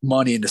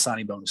money into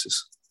signing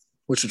bonuses,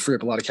 which would free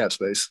up a lot of cap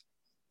space.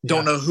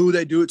 Don't know who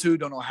they do it to,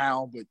 don't know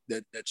how, but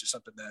that's just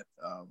something that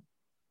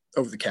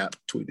Over the Cap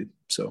tweeted.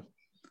 So,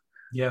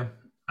 yeah,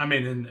 I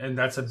mean, and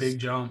that's a big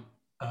jump.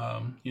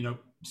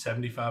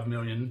 $75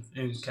 million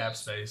in cap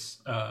space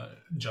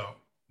jump.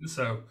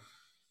 So,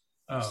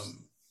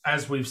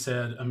 as we've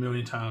said a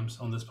million times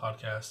on this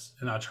podcast,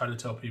 and I try to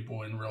tell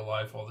people in real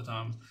life all the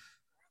time,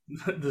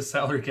 the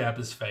salary cap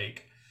is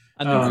fake.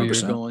 I know where you're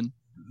going.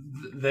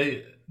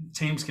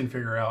 Teams can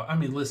figure out. I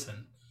mean,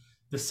 listen,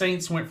 the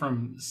Saints went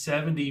from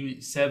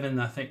 77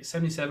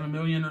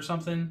 million or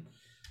something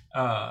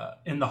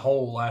in the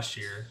hole last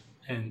year,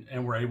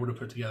 and were able to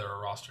put together a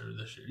roster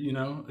this year. You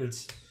know,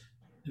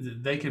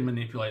 they can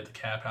manipulate the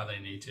cap how they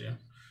need to.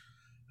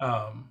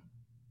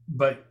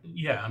 But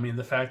yeah, I mean,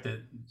 the fact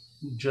that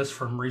just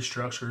from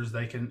restructures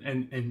they can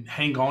and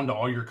hang on to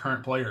all your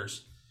current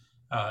players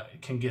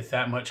can get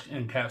that much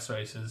in cap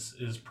space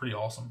is pretty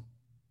awesome.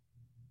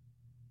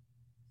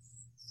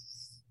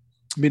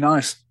 Be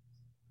nice.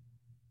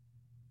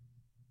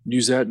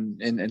 Use that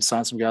and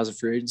sign some guys at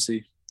free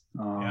agency.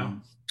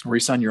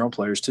 Re-sign your own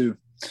players too.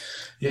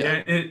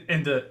 Yeah,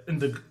 and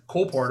the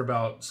cool part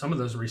about some of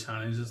those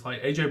re-signings is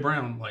like AJ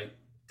Brown, like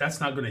that's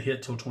not going to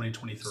hit till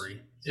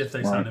 2023 if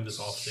they sign him this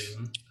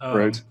offseason.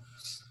 Right.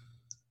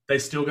 They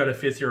still got a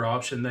 5th-year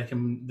option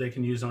they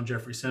can use on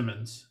Jeffrey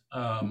Simmons.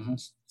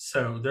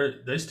 So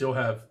they still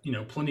have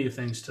plenty of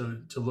things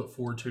to look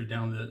forward to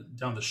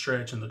down the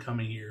stretch in the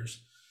coming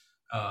years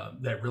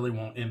that really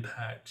won't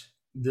impact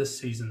this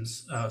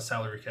season's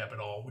salary cap at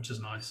all, which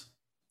is nice.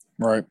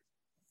 Right.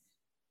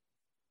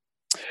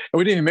 And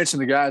we didn't even mention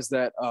the guys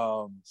that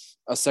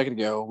a second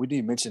ago. We didn't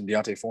even mention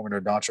Deontay Foreman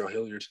or Dontrell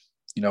Hilliard.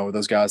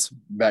 Those guys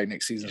back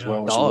next season as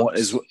well. Which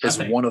is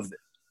one of them.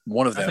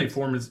 I think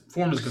Foreman's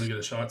going to get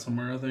a shot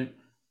somewhere. I think.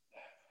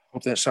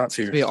 Hope that shot's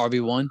here. Be an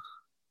RB1.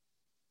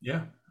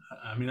 Yeah,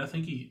 I mean, I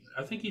think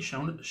he's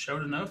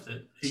showed enough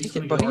that he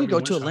can go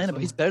to Atlanta,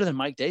 but he's better than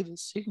Mike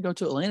Davis. He can go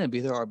to Atlanta and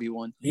be their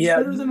RB1. He's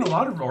better than a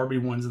lot of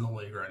RB1s in the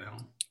league right now.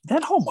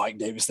 That whole Mike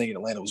Davis thing in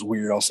Atlanta was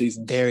weird all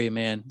season. Very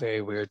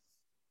weird.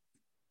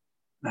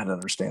 I don't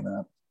understand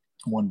that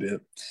one bit.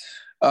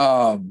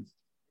 Another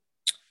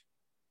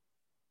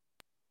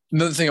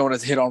thing I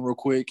wanted to hit on real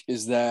quick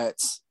is that,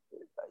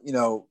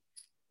 there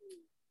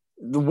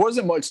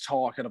wasn't much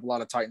talk out of a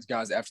lot of Titans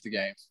guys after the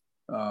game,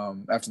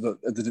 after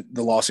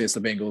the loss against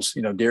the Bengals.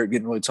 Derek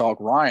didn't really talk.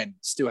 Ryan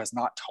still has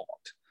not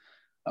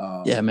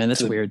talked. Yeah, man,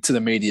 that's weird. To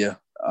the media.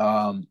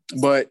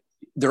 But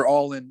they're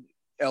all in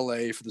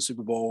LA for the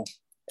Super Bowl.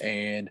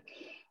 And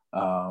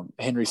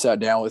Henry sat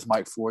down with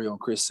Mike Florio and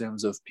Chris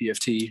Sims of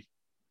PFT.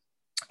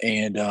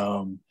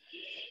 And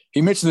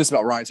he mentioned this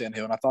about Ryan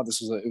Tannehill. And I thought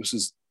it was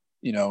just,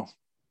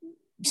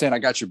 saying I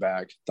got your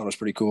back. Thought it was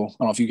pretty cool. I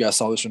don't know if you guys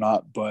saw this or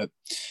not, but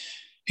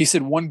he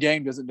said one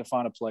game doesn't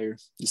define a player.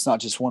 It's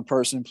not just one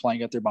person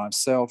playing out there by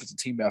himself. It's a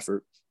team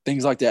effort.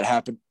 Things like that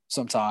happen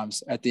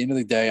sometimes. At the end of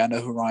the day, I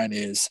know who Ryan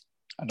is.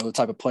 I know the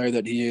type of player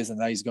that he is,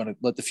 and that he's going to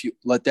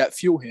let that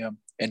fuel him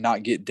and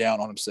not get down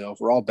on himself.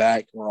 We're all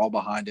back. We're all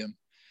behind him.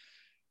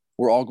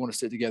 We're all going to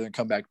sit together and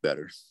come back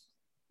better,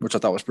 which I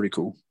thought was pretty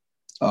cool.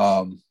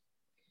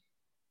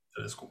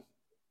 That is cool.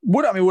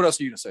 What else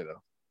are you gonna say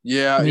though?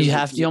 Yeah, I mean,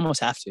 you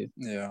almost have to.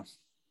 Yeah.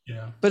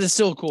 But it's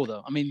still cool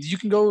though. I mean, you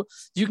can go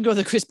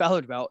the Chris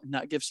Ballard route and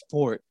not give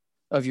support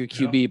of your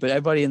QB, but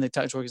everybody in the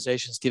Titans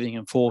organization is giving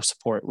him full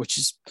support, which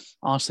is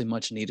honestly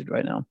much needed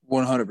right now.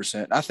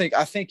 100%.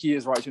 I think he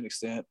is right to an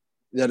extent.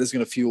 That is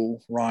going to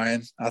fuel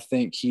Ryan. I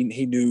think he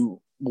knew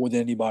more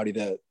than anybody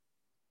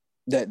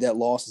that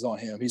loss is on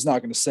him. He's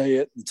not going to say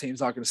it. The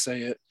team's not going to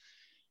say it.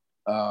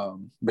 But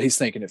he's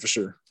thinking it for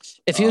sure.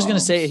 If he was going to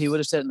say it, he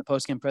would have said it in the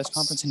post-game press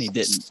conference, and he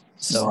didn't.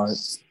 So, right.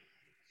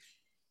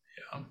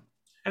 Yeah,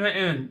 and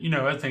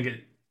I think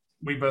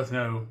we both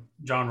know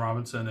John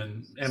Robinson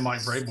and Mike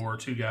Vrabel are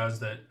two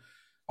guys that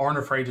aren't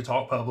afraid to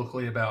talk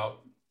publicly about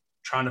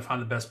trying to find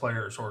the best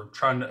players or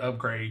trying to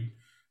upgrade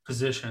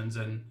positions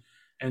and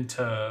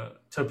to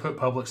put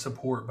public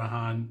support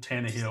behind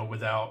Tannehill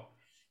without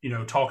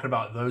talking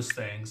about those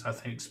things. I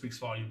think speaks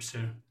volumes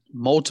too.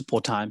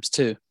 Multiple times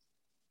too.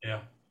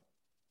 Yeah.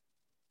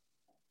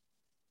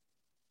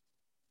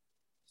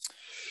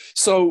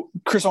 So,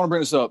 Chris, I want to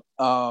bring this up.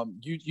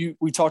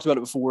 We talked about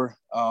it before.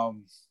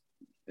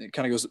 It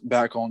kind of goes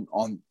back on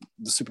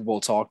the Super Bowl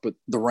talk, but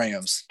the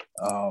Rams.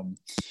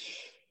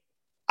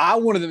 I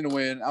wanted them to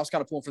win. I was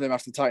kind of pulling for them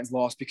after the Titans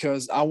lost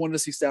because I wanted to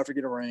see Stafford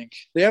get a ring.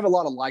 They have a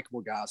lot of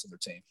likable guys on their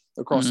team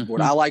across the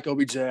board. I like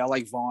OBJ. I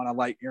like Vaughn. I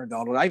like Aaron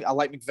Donald. I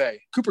like McVay.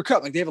 Cooper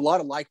Kupp. Like, they have a lot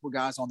of likable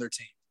guys on their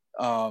team.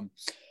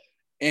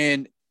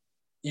 And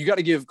you got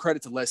to give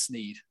credit to Les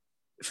Snead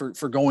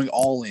for going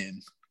all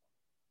in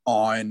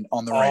on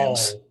the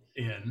Rams.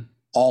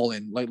 All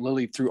in. Like,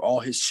 literally threw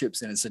all his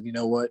chips in and said, you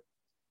know what?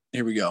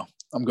 Here we go.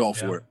 I'm going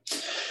for it.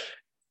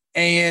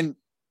 And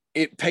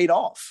it paid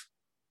off.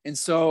 And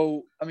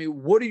so, I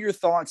mean, what are your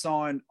thoughts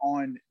on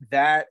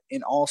that?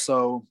 And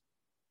also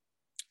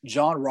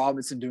John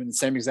Robinson doing the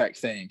same exact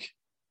thing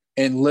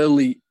and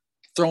literally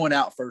throwing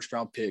out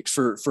first-round picks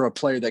for a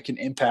player that can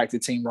impact the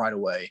team right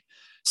away.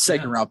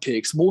 Second-round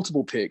picks,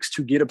 multiple picks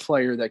to get a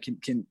player that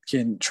can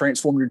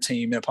transform your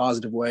team in a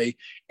positive way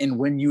and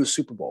win you a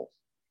Super Bowl.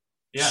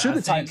 Yeah,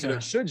 should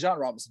John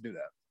Robinson do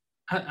that?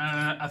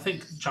 I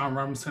think John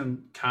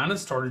Robinson kind of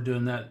started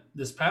doing that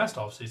this past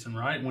offseason,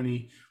 right? When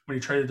he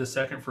traded a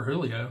second for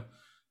Julio.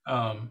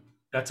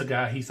 That's a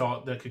guy he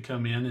thought that could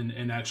come in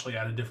and actually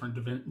add a different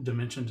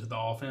dimension to the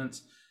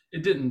offense.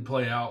 It didn't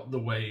play out the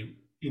way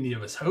any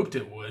of us hoped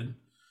it would.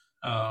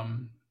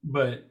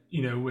 But,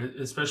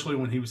 especially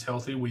when he was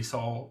healthy, we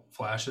saw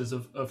flashes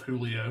of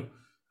Julio,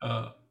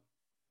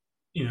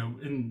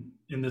 in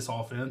this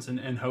offense.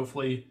 And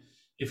hopefully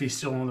if he's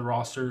still on the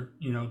roster,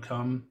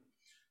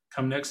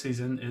 come next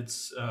season,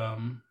 it's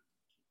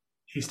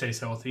he stays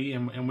healthy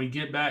and we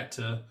get back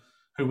to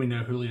who we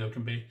know Julio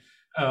can be.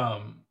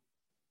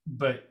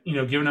 But,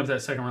 giving up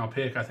that second round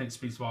pick, I think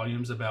speaks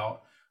volumes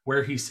about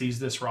where he sees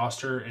this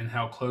roster and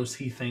how close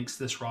he thinks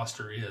this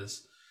roster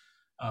is.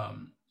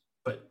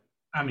 But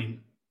I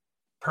mean,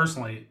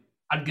 personally,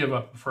 I'd give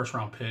up a first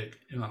round pick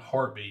in a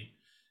heartbeat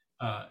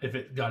if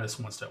it got us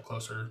one step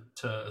closer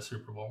to a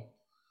Super Bowl.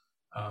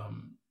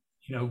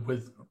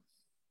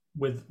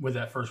 With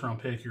that first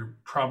round pick, you're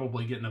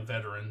probably getting a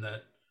veteran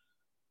that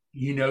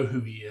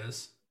who he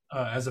is,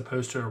 as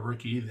opposed to a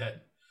rookie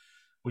that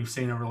we've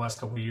seen over the last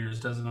couple of years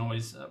doesn't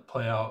always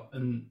play out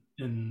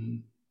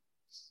in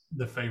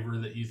the favor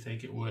that you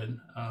think it would.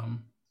 I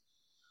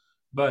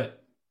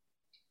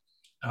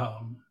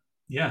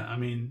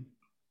mean,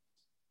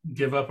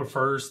 give up a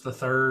first, the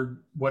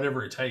third,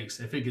 whatever it takes,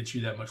 if it gets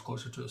you that much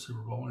closer to a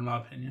Super Bowl, in my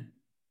opinion.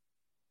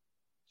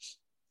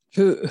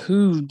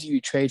 Who do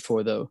you trade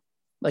for though?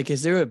 Like,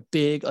 is there a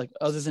big, like,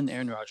 other than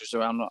Aaron Rodgers,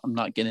 or I'm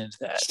not getting into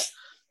that,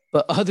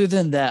 but other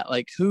than that,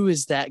 like, who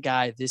is that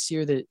guy this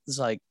year that is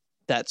like,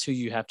 that's who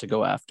you have to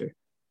go after?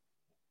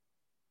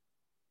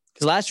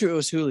 Because last year it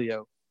was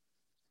Julio.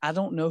 I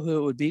don't know who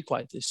it would be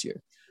quite this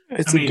year.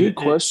 It's a good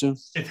question.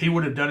 If he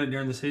would have done it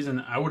during the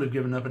season, I would have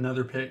given up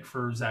another pick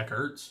for Zach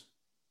Ertz.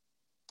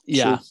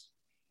 Yeah.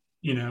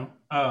 Sure.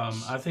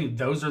 I think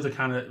those are the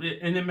kind of,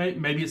 and it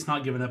maybe it's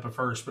not giving up a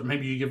first, but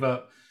maybe you give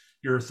up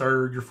your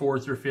third, your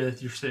fourth, your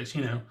fifth, your sixth,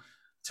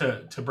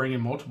 to bring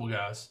in multiple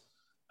guys.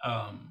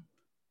 I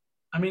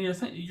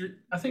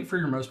think for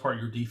your most part,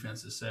 your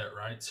defense is set,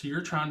 right? So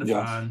you're trying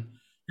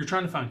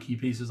to find key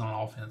pieces on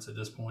offense at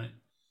this point.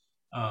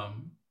 I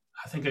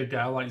think a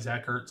guy like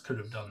Zach Ertz could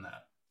have done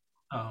that.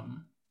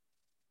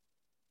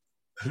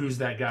 Who's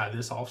that guy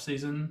this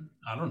offseason?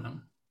 I don't know.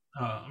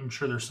 I'm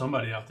sure there's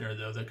somebody out there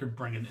though that could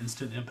bring an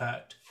instant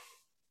impact.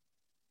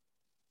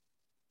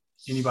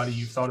 Anybody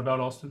you've thought about,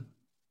 Austin?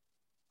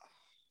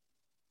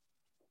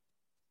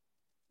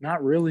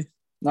 Not really.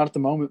 Not at the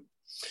moment.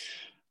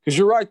 Because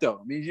you're right, though.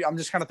 I mean, I'm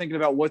just kind of thinking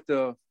about what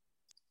the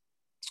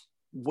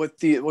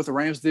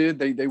Rams did.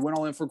 They went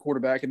all in for a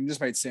quarterback, and it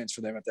just made sense for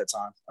them at that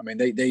time. I mean,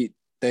 they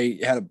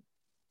had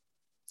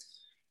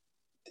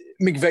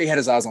McVay had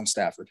his eyes on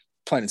Stafford,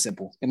 plain and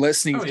simple. And Les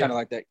Snead's kind of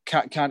like that,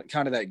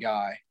 kind of that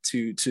guy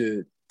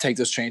to take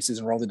those chances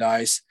and roll the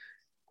dice.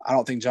 I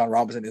don't think John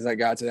Robinson is that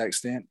guy to that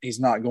extent. He's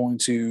not going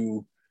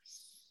to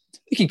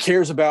he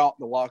cares about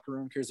the locker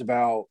room, cares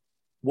about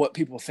what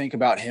people think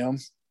about him.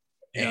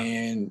 Yeah.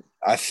 And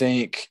I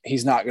think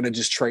he's not going to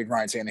just trade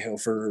Ryan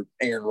Tannehill for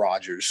Aaron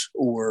Rodgers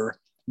or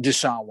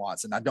Deshaun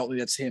Watson. I don't think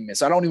that's him.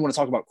 So I don't even want to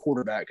talk about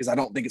quarterback because I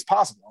don't think it's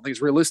possible. I don't think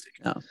it's realistic.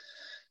 No.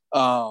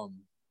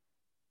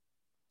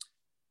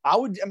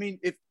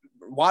 If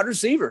wide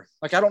receiver,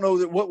 like, I don't know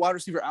what wide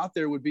receiver out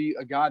there would be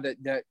a guy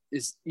that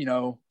is,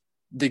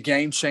 the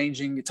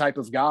game-changing type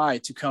of guy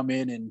to come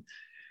in and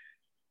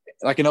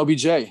like an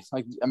OBJ.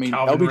 Calvin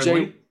OBJ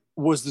Ridley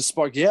was the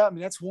spark. Yeah,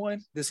 that's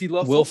one. Does he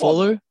love Will football?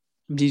 Fuller?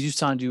 Do you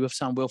sign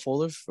Will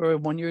Fuller for a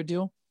 1-year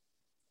deal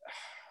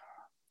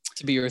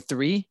to be your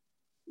 3?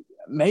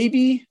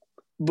 Maybe,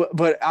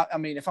 but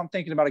if I'm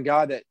thinking about a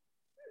guy that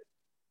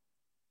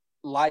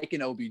like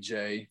an OBJ,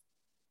 I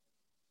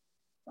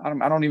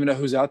don't even know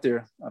who's out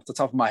there off the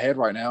top of my head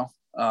right now.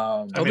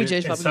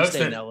 OBJ's probably going to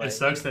stay in LA. It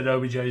sucks that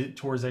OBJ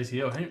towards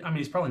ACL.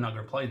 He's probably not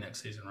going to play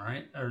next season,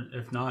 right? Or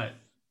if not,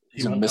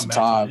 he's going to miss some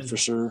time for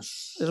sure.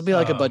 It'll be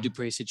like a Bud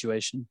Dupree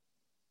situation.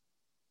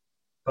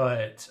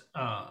 But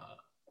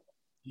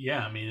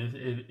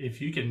if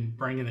you can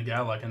bring in a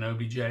guy like an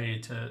OBJ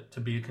to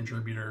be a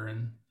contributor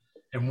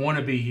and want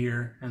to be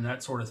here and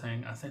that sort of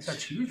thing, I think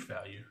that's huge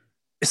value.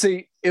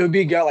 See, it would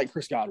be a guy like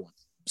Chris Godwin,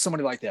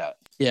 somebody like that.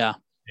 Yeah.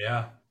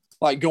 Yeah.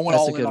 Like going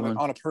all in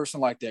on a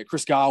person like that.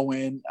 Chris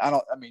Godwin,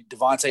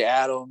 Devontae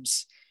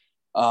Adams,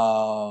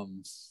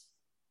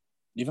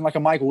 even like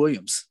a Mike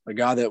Williams, a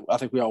guy that I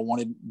think we all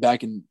wanted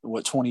back in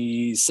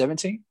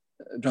 2017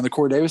 during the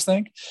Corey Davis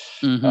thing.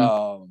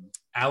 Mm-hmm.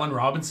 Allen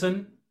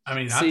Robinson. I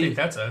think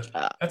that's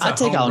I'd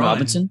take Allen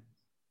Robinson.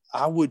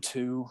 I would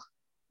too.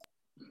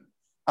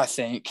 I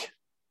think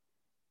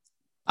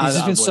he's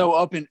just been so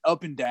up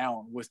and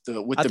down with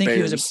the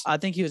Bears. I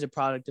think he was a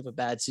product of a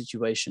bad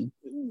situation.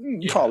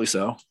 Probably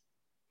so.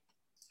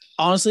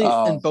 Honestly,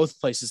 in both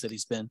places that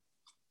he's been.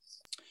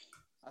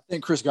 I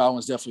think Chris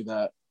Godwin's definitely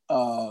that.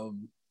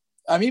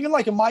 Even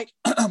like a Mike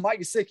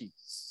Gesicki.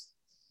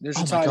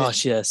 Oh my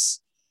gosh, yes.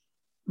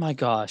 My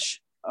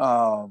gosh.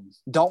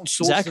 Dalton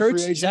Schultz.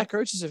 Zach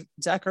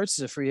Ertz is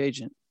a free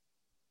agent.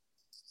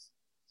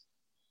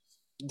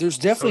 There's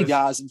definitely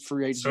guys in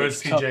free agents. So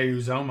it's TJ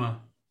Uzoma.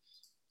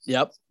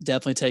 Yep,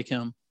 definitely take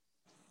him.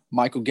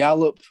 Michael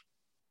Gallup.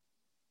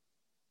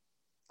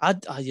 I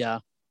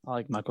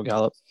like Michael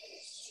Gallup.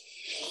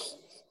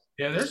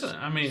 Yeah,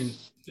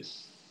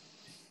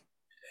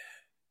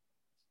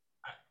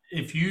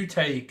 if you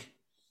take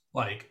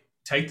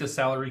the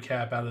salary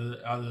cap out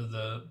of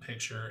the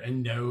picture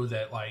and know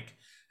that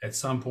at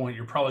some point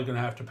you're probably going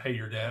to have to pay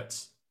your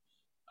debts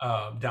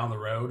down the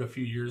road a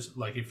few years.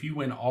 Like if you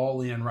went all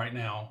in right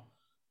now,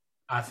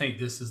 I think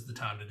this is the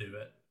time to do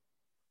it.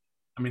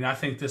 I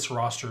think this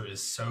roster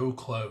is so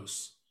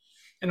close.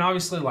 And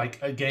obviously,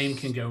 a game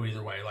can go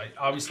either way.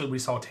 Obviously, we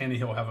saw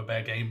Tannehill have a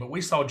bad game, but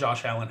we saw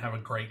Josh Allen have a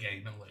great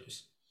game and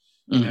lose.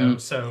 You know,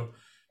 so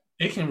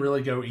it can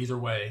really go either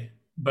way.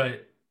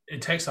 But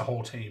it takes a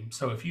whole team.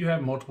 So if you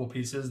have multiple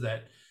pieces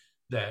that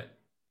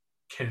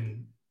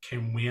can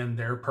win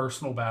their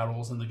personal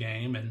battles in the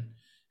game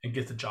and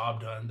get the job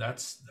done,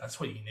 that's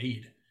what you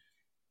need.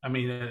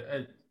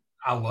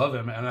 I love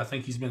him, and I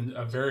think he's been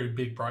a very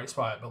big bright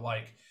spot. But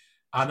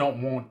I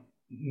don't want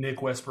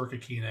Nick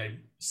Westbrook-Akine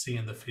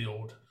seeing the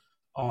field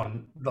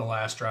on the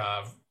last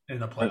drive in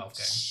the playoff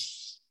game.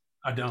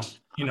 I don't.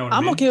 You know what I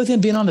mean? I'm okay with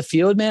him being on the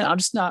field, man. I'm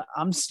just not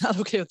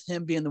okay with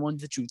him being the one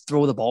that you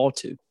throw the ball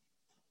to.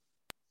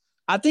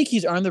 I think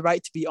he's earned the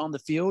right to be on the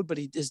field, but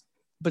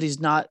he's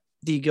not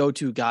the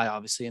go-to guy,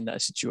 obviously, in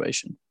that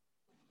situation.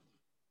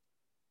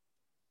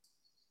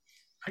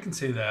 I can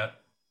see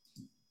that.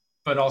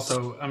 But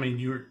also,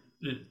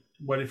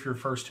 what if your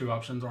first two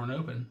options aren't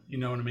open? You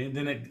know what I mean?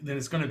 Then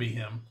it's going to be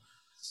him.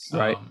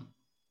 Right.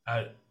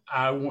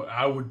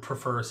 I would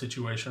prefer a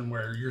situation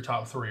where your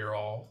top three are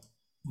all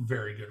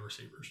very good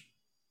receivers.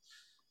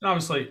 And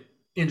obviously,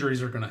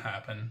 injuries are going to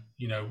happen.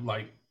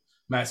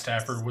 Matt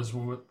Stafford was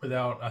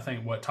without, I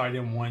think, tight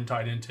end 1,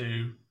 tight end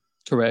 2.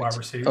 Correct. Wide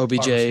receiver, OBJ.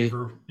 Wide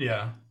receiver.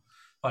 Yeah.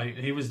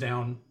 He was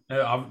down.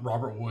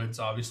 Robert Woods,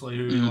 obviously,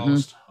 who he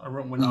lost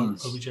when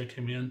OBJ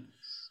came in.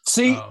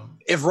 See,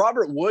 if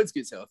Robert Woods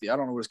gets healthy, I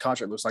don't know what his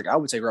contract looks like. I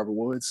would take Robert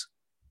Woods.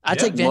 I'd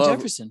take Van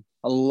Jefferson.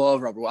 I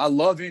love Robert Woods. I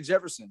love Van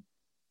Jefferson.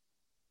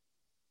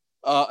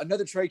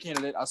 Another trade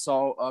candidate I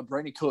saw,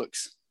 Brandon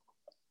Cooks.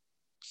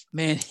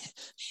 Man.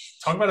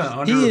 Talk about an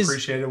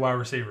underappreciated wide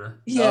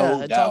receiver.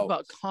 Yeah, talk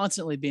about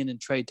constantly being in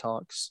trade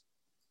talks.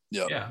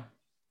 Yep. Yeah.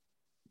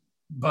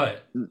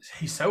 But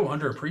he's so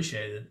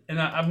underappreciated.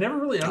 And I've never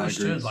really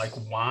understood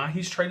why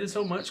he's traded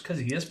so much, because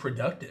he is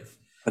productive.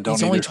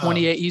 He's only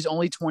 28. He's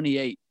only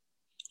 28.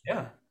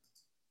 Yeah.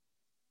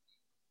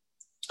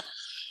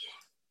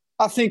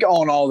 I think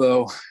all in all,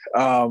 though,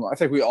 I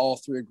think we all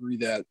three agree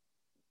that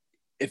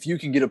if you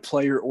can get a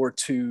player or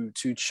two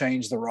to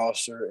change the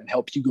roster and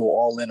help you go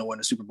all in and win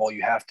a Super Bowl,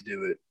 you have to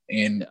do it.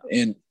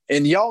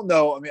 And y'all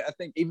know, I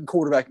think even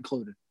quarterback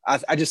included,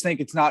 I just think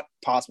it's not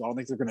possible. I don't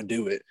think they're going to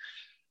do it.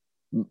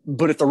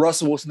 But if the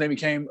Russell Wilson thing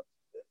became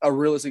a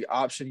realistic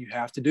option, you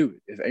have to do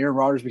it. If Aaron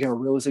Rodgers became a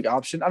realistic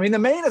option, I mean, the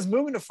man is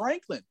moving to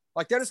Franklin.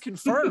 Like, that is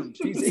confirmed.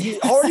 He's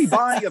already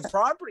buying a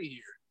property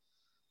here.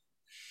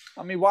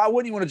 I mean, why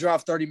wouldn't you want to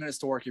drive 30 minutes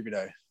to work every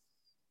day?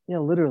 Yeah,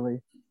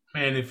 literally.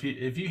 Man, if you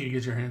could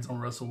get your hands on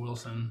Russell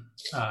Wilson,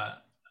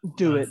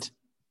 do it.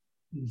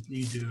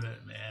 You do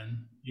it,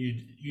 man.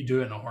 You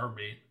do it in a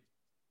heartbeat.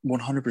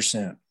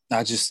 100%.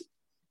 I just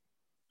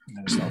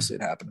don't see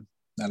it happening.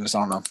 I just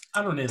don't know.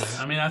 I don't either.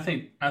 I mean, I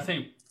think.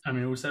 I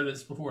mean, we said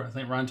this before. I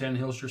think Ryan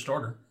Tannehill's your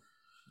starter.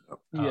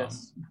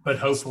 Yes. But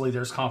hopefully,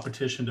 there's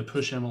competition to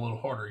push him a little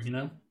harder. You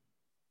know.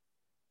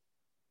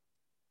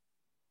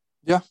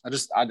 Yeah, I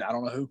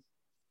don't know who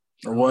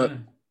or what.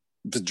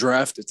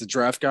 It's a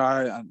draft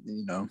guy,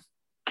 and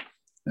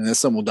that's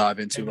something we'll dive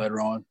into later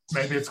on.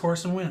 Maybe it's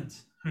Carson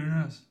Wentz. Who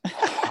knows?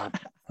 I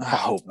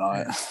hope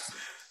not.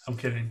 I'm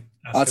kidding.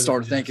 I'd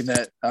start thinking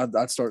that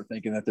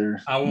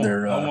they're. I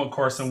want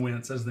Carson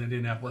Wentz as the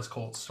Indianapolis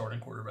Colts starting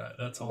quarterback.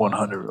 That's all.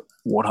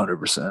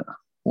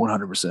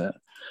 100%.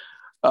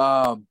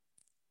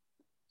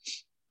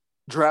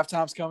 Draft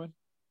time's coming.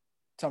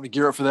 Time to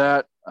gear up for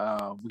that.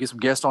 We get some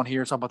guests on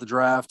here, talk about the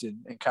draft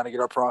and kind of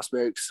get our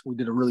prospects. We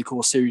did a really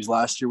cool series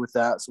last year with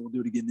that, so we'll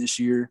do it again this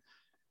year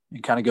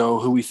and kind of go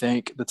who we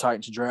think the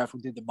Titans should draft.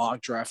 We did the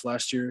mock draft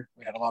last year.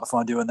 We had a lot of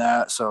fun doing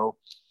that. So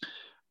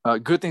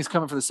good things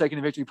coming for the Second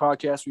and Victory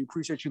podcast. We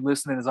appreciate you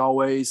listening as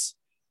always.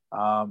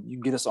 You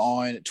can get us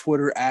on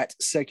Twitter at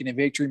Second and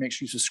Victory. Make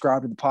sure you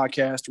subscribe to the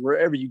podcast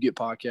wherever you get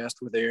podcasts.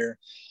 We're there.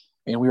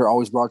 And we are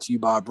always brought to you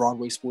by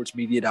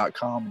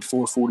BroadwaySportsMedia.com and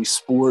 440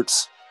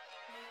 Sports.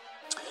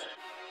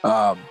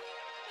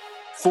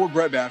 For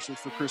Brett Bachelor,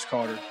 for Chris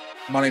Carter,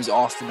 my name is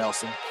Austin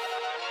Nelson.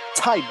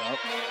 Tighten up.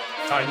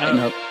 Tighten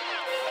up.